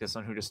decisions like this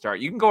on who to start.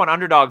 You can go on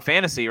underdog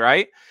fantasy,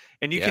 right?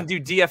 And you Yeah. can do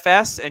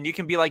DFS and you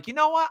can be like, you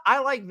know what? I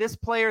like this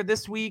player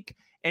this week.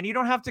 And you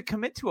don't have to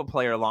commit to a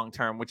player long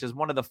term, which is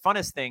one of the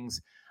funnest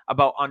things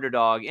about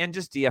underdog and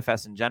just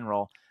DFS in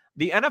general.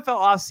 The NFL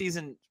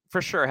offseason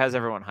for sure has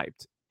everyone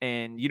hyped.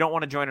 And you don't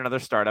want to join another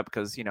startup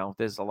because, you know,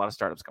 there's a lot of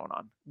startups going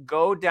on.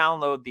 Go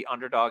download the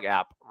Underdog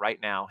app right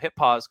now. Hit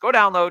pause. Go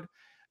download.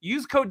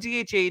 Use code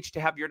DHH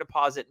to have your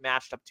deposit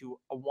matched up to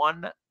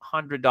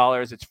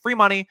 $100. It's free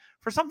money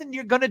for something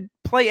you're going to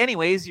play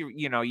anyways.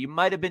 You know, you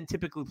might have been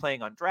typically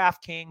playing on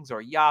DraftKings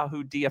or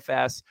Yahoo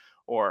DFS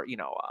or, you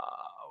know,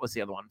 what's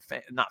the other one?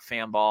 Not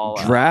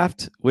Fanball.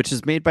 Draft, which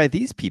is made by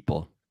these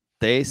people.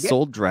 They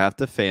sold Draft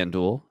to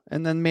FanDuel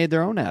and then made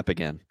their own app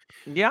again.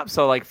 Yeah,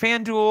 so like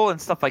FanDuel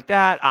and stuff like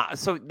that.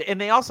 And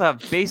they also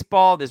have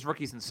baseball. There's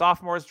rookies and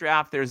sophomores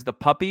draft. There's the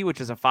Puppy, which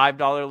is a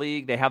 $5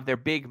 league. They have their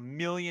big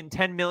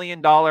 $10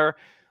 million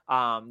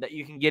that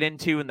you can get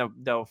into, and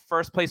the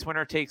first place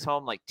winner takes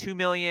home like $2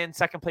 million.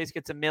 Second place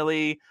gets $1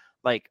 million.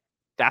 Like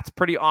that's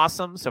pretty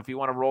awesome. So if you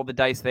want to roll the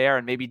dice there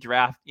and maybe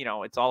draft, you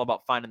know, it's all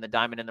about finding the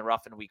diamond in the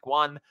rough in week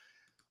 1.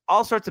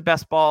 All sorts of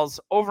best balls,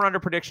 over under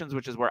predictions,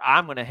 which is where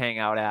I'm going to hang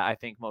out at. I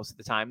think most of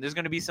the time there's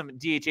going to be some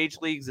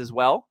DHH leagues as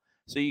well.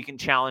 So you can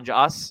challenge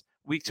us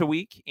week to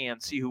week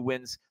and see who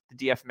wins the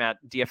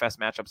DFS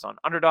matchups on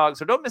Underdog.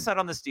 So don't miss out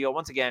on this deal.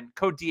 Once again,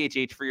 code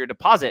DHH for your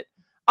deposit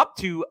up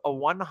to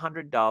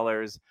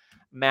 $100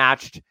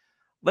 matched.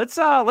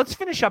 Let's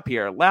finish up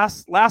here.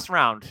 Last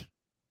round.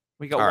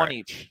 We got All one right.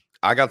 each.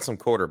 I got some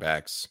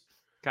quarterbacks.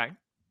 Okay.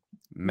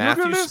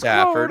 Matthew Look at this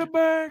Stafford,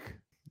 quarterback.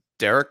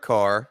 Derek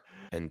Carr,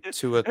 and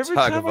Tua Every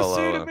time I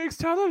say it, it Tagovailoa. makes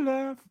Tyler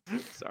laugh.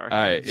 Sorry. All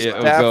right, yeah, we'll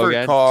go Stafford,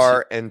 again.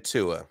 Carr, and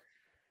Tua.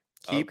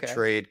 Keep Okay.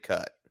 trade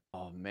cut.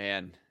 Oh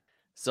man,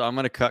 so I'm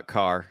gonna cut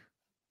Carr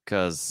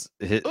because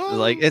Ooh.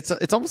 like it's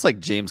almost like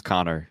James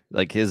Conner.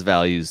 Like his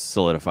value's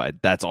solidified.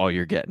 That's all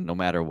you're getting, no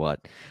matter what.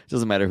 It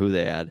doesn't matter who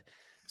they add.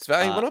 His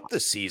value went up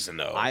this season,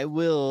 though. I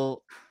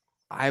will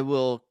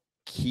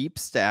keep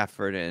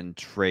Stafford and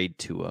trade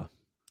Tua.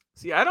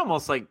 See, I'd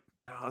almost like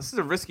this is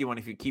a risky one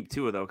if you keep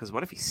Tua though, because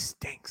what if he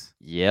stinks?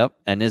 Yep,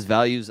 and his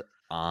value's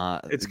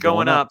It's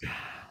going up.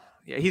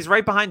 Yeah, he's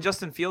right behind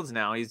Justin Fields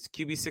now. He's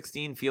QB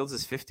 16. Fields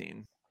is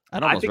 15.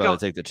 I'd almost think rather I'll-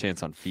 take the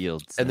chance on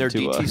Fields and than their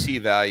Tua.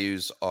 DTC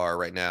values are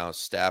right now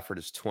Stafford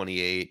is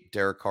 28,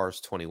 Derek Carr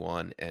is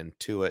 21, and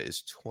Tua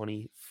is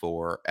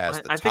 24 as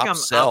the I think top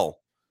sell.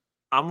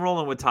 I'm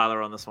rolling with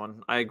Tyler on this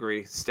one. I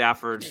agree.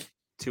 Stafford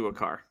to a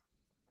car.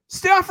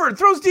 Stafford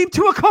throws deep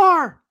to a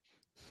car.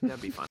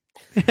 That'd be fun.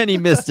 And he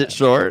missed it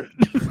short.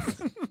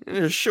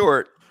 They're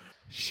short.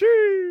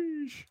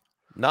 Sheesh.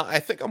 No, I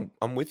think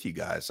I'm with you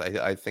guys.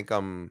 I think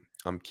I'm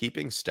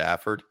keeping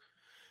Stafford,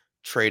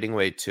 trading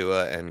away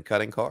Tua, and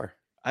cutting Carr.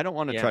 I don't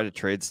want to Yeah. try to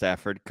trade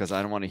Stafford because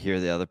I don't want to hear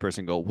the other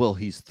person go, well,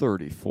 he's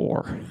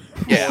 34.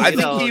 Yeah, I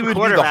think he would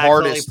be the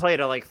hardest. Played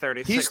at like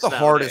 36. He's the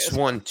hardest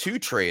one to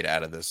trade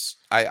out of this.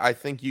 I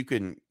think you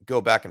can go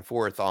back and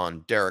forth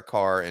on Derek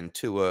Carr and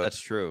Tua That's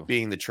true.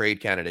 being the trade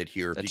candidate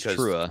here That's because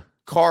true.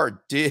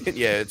 Carr did.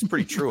 Yeah, it's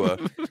pretty true.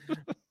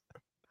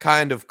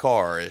 Kind of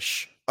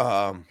Carr-ish.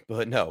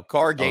 But no,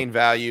 Carr gained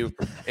value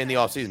in the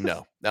offseason.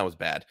 No, that was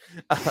bad.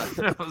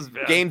 That was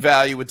bad. Gained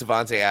value with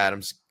Devontae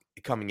Adams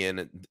coming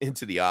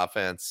into the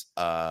offense.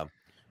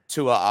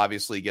 Tua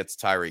obviously gets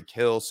Tyreek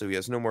Hill, so he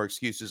has no more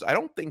excuses. I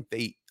don't think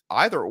they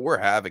either or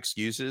have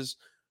excuses,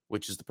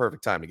 which is the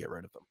perfect time to get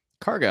rid of them.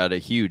 Carr got a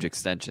huge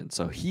extension,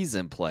 so he's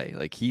in play.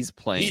 Like he's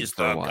playing. He's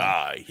for a the while.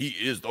 guy. He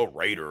is the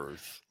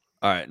Raiders.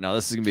 All right, now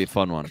this is gonna be a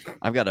fun one.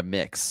 I've got a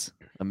mixed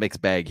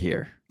bag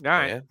here. All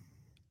right. Yeah.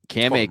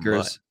 Cam Oh,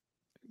 Akers,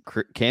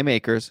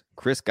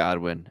 Chris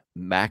Godwin,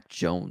 Mac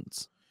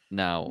Jones.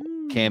 Now,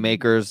 Cam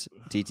Akers,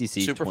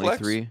 DTC Superflex?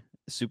 23,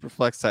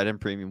 Superflex, tight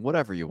end premium,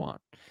 whatever you want.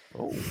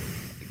 Oh,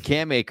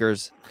 Cam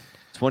Akers,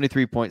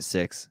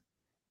 23.6.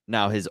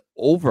 Now, his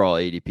overall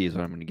ADP is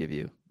what I'm going to give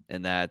you,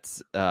 and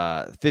that's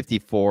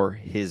 54.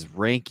 His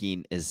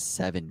ranking is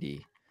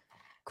 70.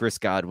 Chris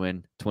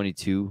Godwin,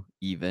 22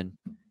 even.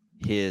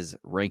 His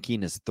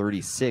ranking is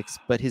 36,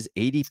 but his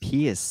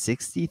ADP is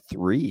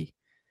 63.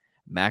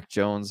 Mac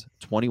Jones,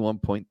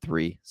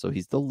 21.3. So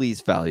he's the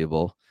least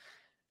valuable.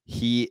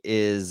 He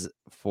is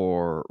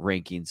for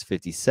rankings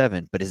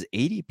 57, but his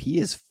ADP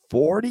is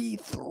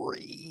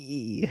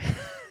 43.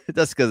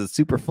 That's because it's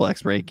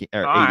Superflex ranking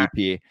or All right.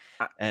 ADP.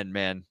 And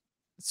man,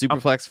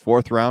 Superflex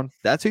 4th round.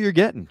 That's who you're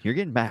getting. You're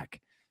getting Mac.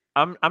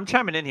 I'm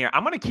chiming in here.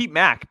 I'm going to keep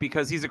Mac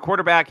because he's a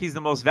quarterback. He's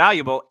the most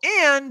valuable.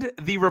 And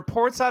the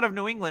reports out of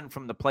New England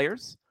from the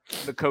players,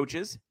 the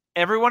coaches,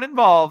 everyone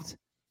involved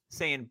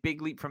saying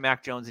big leap for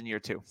Mac Jones in year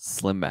 2.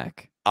 Slim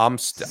Mac. I'm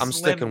Slim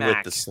sticking Mac.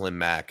 with the Slim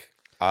Mac.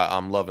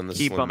 I'm loving the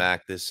Keep Slim him.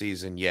 Mac this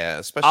season. Yeah,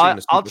 especially in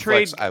the I'll Superflex.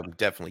 trade- I'm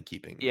definitely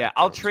keeping. Yeah, Mac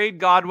I'll Jones. trade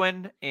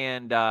Godwin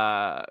and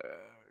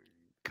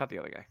cut the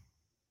other guy.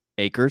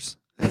 Akers.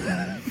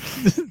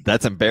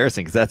 That's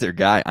embarrassing because that's your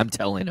guy. I'm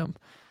telling him.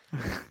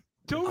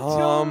 Don't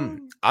tell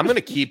him. I'm going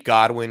to keep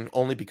Godwin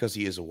only because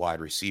he is a wide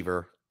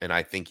receiver, and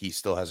I think he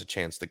still has a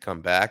chance to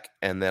come back.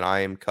 And then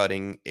I am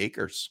cutting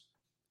Akers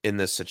in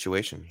this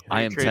situation.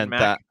 I am trading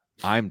Mac?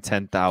 I'm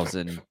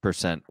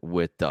 10,000%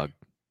 with Doug.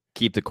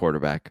 Keep the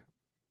quarterback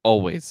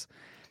always.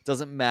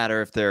 Doesn't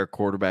matter if they're a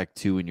quarterback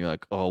 2 and you're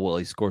like, oh well,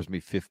 he scores me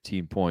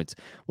 15 points.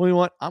 Well, you know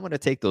what? I'm going to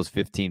take those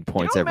 15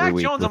 points every Mac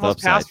week. Jones with almost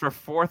upside. passed for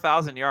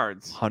 4,000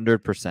 yards,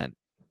 100%.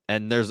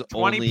 And there's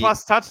 20 only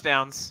plus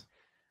touchdowns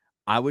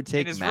I would in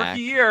take his Mac.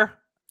 rookie year.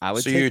 I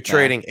would So take you're Mac.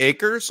 trading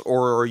Akers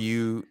or are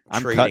you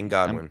trading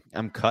Godwin?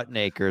 I'm cutting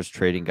Akers,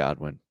 trading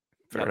Godwin.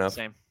 Fair Yep, enough.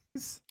 Same.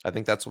 I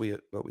think that's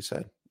what we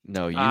said.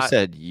 No, you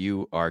said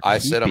you are I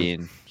said I'm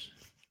keeping.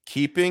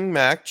 Keeping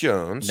Mac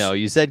Jones. No,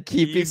 you said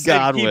keeping You said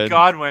Godwin. Keep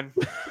Godwin.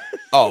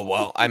 Oh,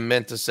 well, I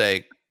meant to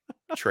say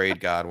trade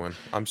Godwin.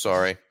 I'm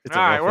sorry. It's a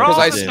All right, rough we're all one.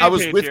 on Because the same I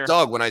was page with here.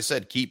 Doug when I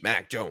said keep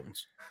Mac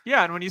Jones.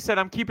 Yeah, and when you said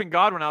I'm keeping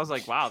Godwin, I was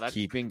like, wow, that's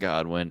keeping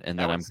Godwin, and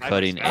That then I'm was- I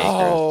cutting respect Akers.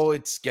 Oh,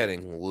 it's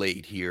getting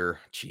late here.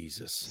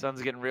 Jesus.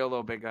 sun's getting real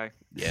low, big guy.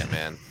 Yeah,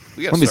 man.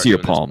 We gotta Let me start see your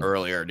doing this palm.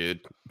 earlier,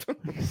 dude.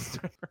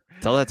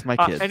 Tell that to my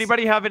kids.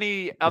 Anybody have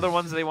any other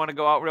ones they want to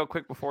go out real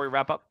quick before we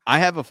wrap up? I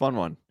have a fun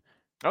one.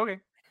 Okay.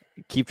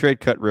 Keep trade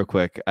cut real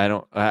quick. I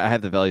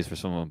have the values for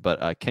some of them,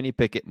 but Kenny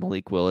Pickett,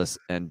 Malik Willis,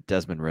 and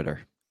Desmond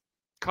Ritter.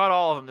 Cut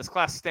all of them. This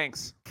class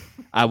stinks.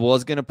 I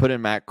was gonna put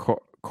in Matt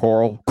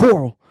Coral,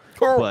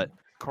 but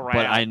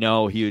Corral. I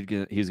know he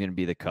was gonna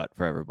be the cut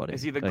for everybody.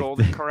 Is he the Like,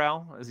 golden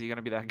corral? Is he going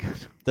to be that good?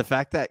 The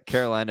fact that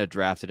Carolina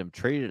drafted him,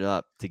 traded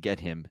up to get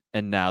him,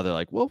 and now they're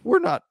like, well, we're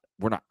not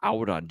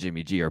out on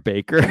Jimmy G or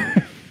Baker.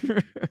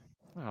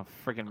 Oh,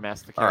 freaking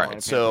mess. The All Carolina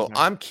right. So Panthers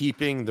are. I'm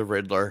keeping the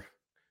Riddler.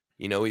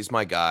 You know, he's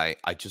my guy.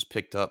 I just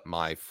picked up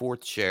my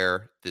 4th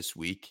share this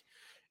week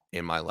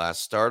in my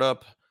last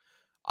startup.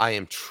 I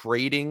am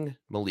trading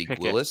Malik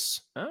Pickett.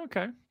 Willis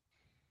Okay.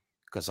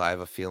 because I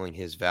have a feeling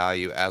his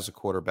value as a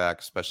quarterback,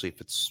 especially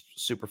if it's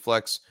super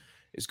flex,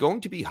 is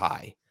going to be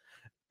high.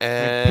 I mean,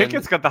 And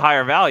Pickett's got the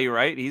higher value,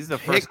 right? He's the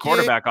first Pickett-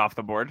 quarterback off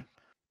the board.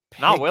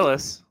 Not Pickett-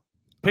 Willis.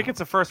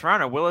 Pickett's a first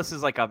rounder. Willis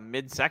is like a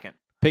mid-second.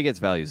 Pickett's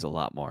value is a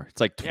lot more. It's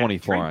like Yeah,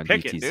 24 trade on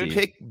Pickett, DTC. dude.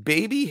 Pick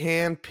baby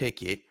hand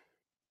Pickett.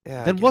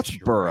 Yeah, I Then guess what's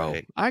you're Burrow?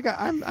 right.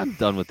 I'm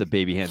done with the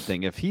baby hand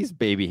thing. If he's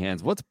baby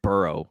hands, what's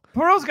Burrow?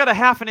 Burrow's got a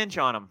half an inch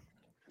on him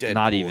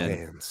Not Deadpool even.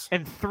 hands.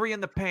 and 3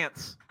 in the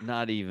pants.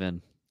 Not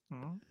even.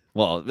 Hmm.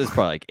 Well, there's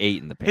probably like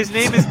 8 in the pants. His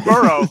name is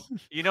Burrow.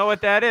 You know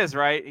what that is,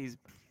 right? He's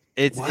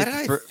It's Why did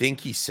I for,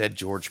 think he said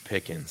George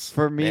Pickens?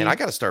 for me. Man, I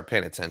got to start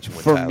paying attention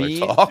when for Tyler me-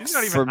 talks. he's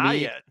not even for high me,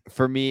 yet.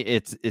 for me,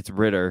 it's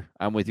Ritter.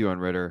 I'm with you on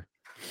Ritter,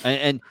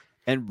 and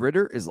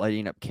Ritter is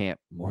lighting up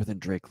camp more than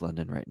Drake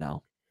London right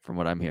now, from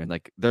what I'm hearing.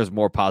 Like, there's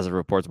more positive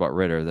reports about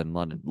Ritter than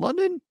London.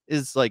 London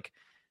is like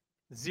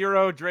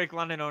 0 Drake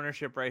London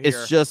ownership right here.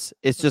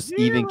 it's just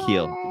even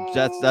keel.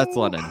 That's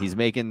London. He's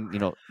making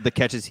the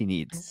catches he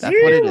needs. That's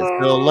what it is.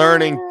 Still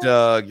learning,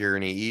 Doug. You're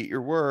gonna eat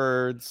your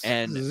words.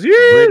 And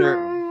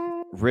Zero.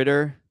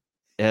 Ritter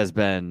has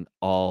been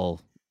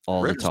all the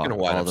Ritter's talk, gonna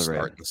wind all up the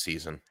starting rave. the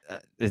season.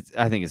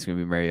 I think it's gonna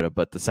be Mariota,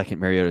 but the second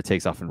Mariota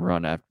takes off and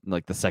run after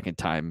like the second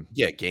time,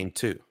 Yeah, game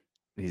 2.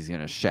 he's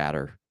gonna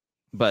shatter.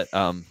 But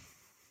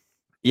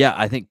yeah,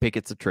 I think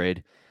Pickett's a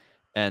trade,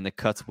 and the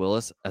cuts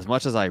Willis. As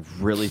much as I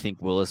really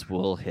think Willis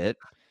will hit,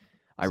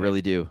 I Same.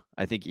 really do.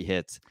 I think he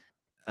hits.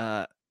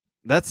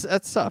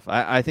 That's tough.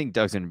 I think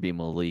Doug's gonna be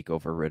Malik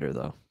over Ritter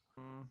though.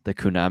 Mm, The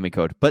Konami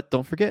code, but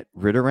don't forget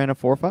Ritter ran a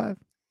 4.5.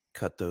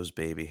 Cut those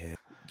baby hands.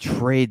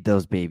 Trade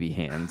those baby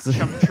hands.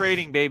 I'm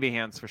trading baby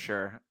hands for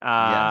sure.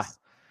 Yes.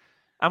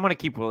 I'm going to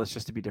keep Willis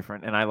just to be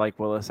different, and I like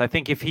Willis. I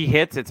think if he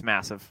hits, it's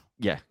massive.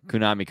 Yeah,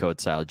 Konami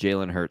code style,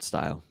 Jalen Hurts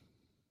style,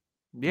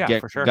 Yeah,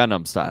 for sure.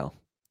 Gunnum style.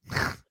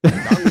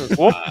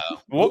 Whoop,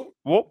 whoop,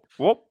 whoop,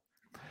 whoop.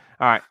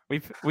 All right,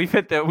 we've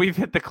hit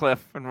the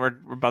cliff, and we're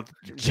about to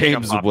jump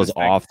James off was this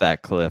thing. off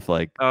that cliff.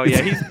 Like, Oh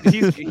yeah,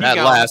 he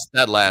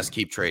That last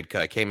keep trade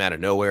cut came out of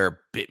nowhere,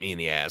 bit me in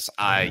the ass.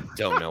 I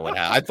don't know what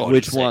happened. I thought he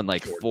which said one?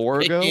 Like George 4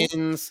 ago?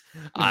 Pickens,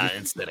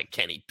 instead of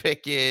Kenny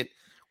Pickett.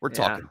 We're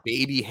Yeah. talking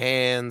baby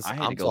hands. I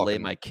had I'm to go lay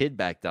talking- my kid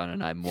back down,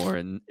 and I'm more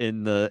in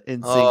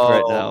sync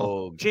right now.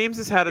 Oh, James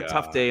has had a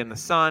tough God. day in the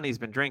sun. He's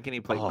been drinking. He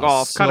played Oh,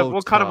 golf.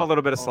 We'll cut him a tough.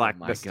 little bit of slack.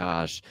 Oh my this time.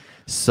 gosh,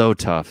 so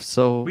tough.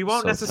 So We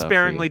won't so tough for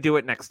necessarily you. do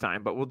it next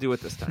time, but we'll do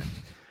it this time.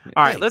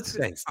 All right,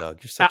 Thanks, Doug.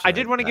 You're I such a did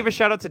nice want to give guy. a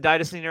shout out to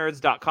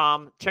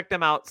dynastynerds.com. Check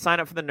them out. Sign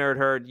up for the Nerd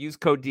Herd. Use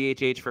code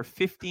DHH for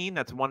 15.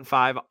 That's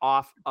 15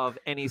 off of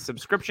any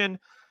subscription.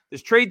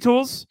 There's trade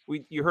tools.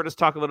 You heard us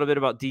talk a little bit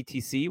about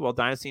DTC. Well,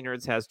 Dynasty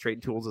Nerds has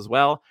trade tools as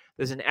well.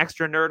 There's an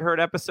extra Nerd Herd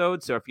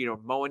episode. So if you're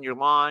mowing your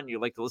lawn, you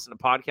like to listen to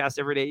podcasts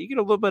every day, you get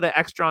a little bit of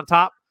extra on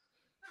top,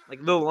 like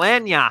little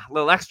lanya,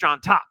 little extra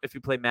on top. If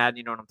you play Madden,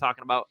 you know what I'm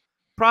talking about.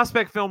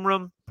 Prospect Film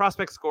Room,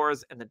 Prospect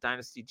Scores, and the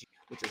Dynasty G,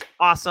 which is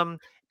awesome.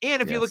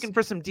 And if you're Yes. looking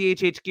for some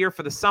DHH gear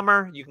for the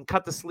summer, you can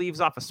cut the sleeves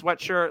off a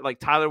sweatshirt like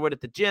Tyler would at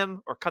the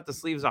gym, or cut the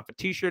sleeves off a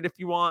t-shirt if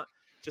you want.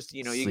 Just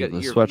you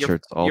Sleeveless get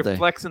sweatshirts all you're day.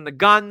 flexing the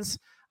guns.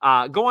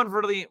 Go on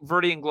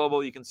Verdi and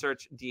Global. You can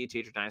search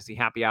DHH or Dynasty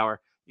Happy Hour.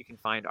 You can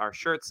find our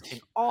shirts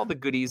and all the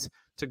goodies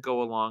to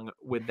go along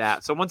with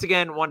that. So once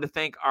again, wanted to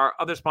thank our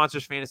other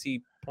sponsors,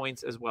 Fantasy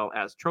Points, as well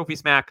as Trophy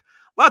Smack.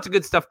 Lots of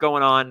good stuff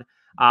going on.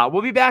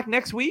 We'll be back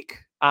next week.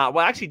 Well,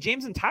 actually,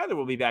 James and Tyler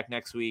will be back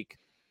next week.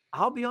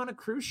 I'll be on a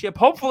cruise ship.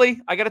 Hopefully,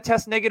 I got a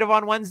test negative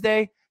on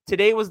Wednesday.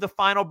 Today was the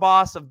final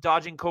boss of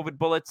dodging COVID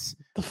bullets.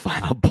 The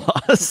final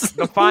boss.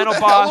 The final Who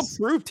the hell boss.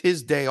 approved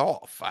his day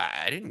off?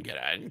 I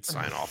didn't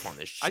sign off on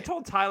this shit. I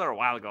told Tyler a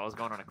while ago I was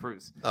going on a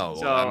cruise. Oh,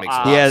 So, well, that makes a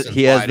lot He of has sense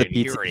he why has I the didn't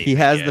hear PT, he anything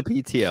has yet. the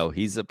PTO.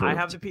 He's approved. I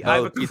have the accrued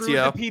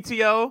PTO. the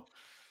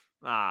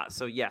PTO.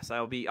 So yes,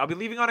 I'll be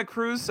leaving on a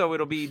cruise. So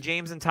it'll be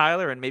James and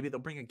Tyler, and maybe they'll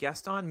bring a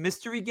guest on,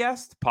 mystery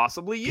guest,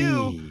 possibly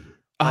you.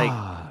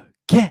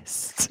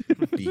 Guest.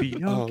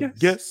 Be our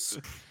guest. Yes.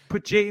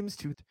 Put James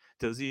to.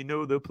 Does he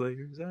know the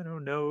players? I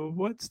don't know.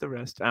 What's the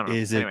rest? I don't know.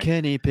 Is it Anyway.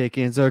 Kenny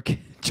Pickens or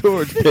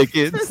George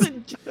Pickens?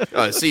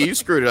 See, you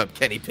screwed it up,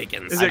 Kenny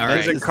Pickens. Is it, All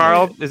is right. it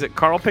Carl? Is it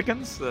Carl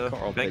Pickens, the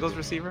Carl Bengals Pickens.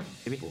 receiver?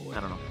 Maybe. I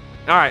don't know.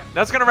 All right,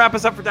 that's gonna wrap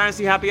us up for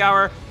Dynasty Happy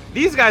Hour.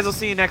 These guys will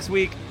see you next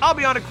week. I'll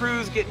be on a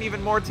cruise, getting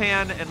even more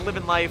tan and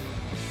living life.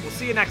 We'll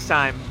see you next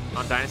time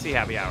on Dynasty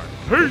Happy Hour.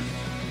 Peace.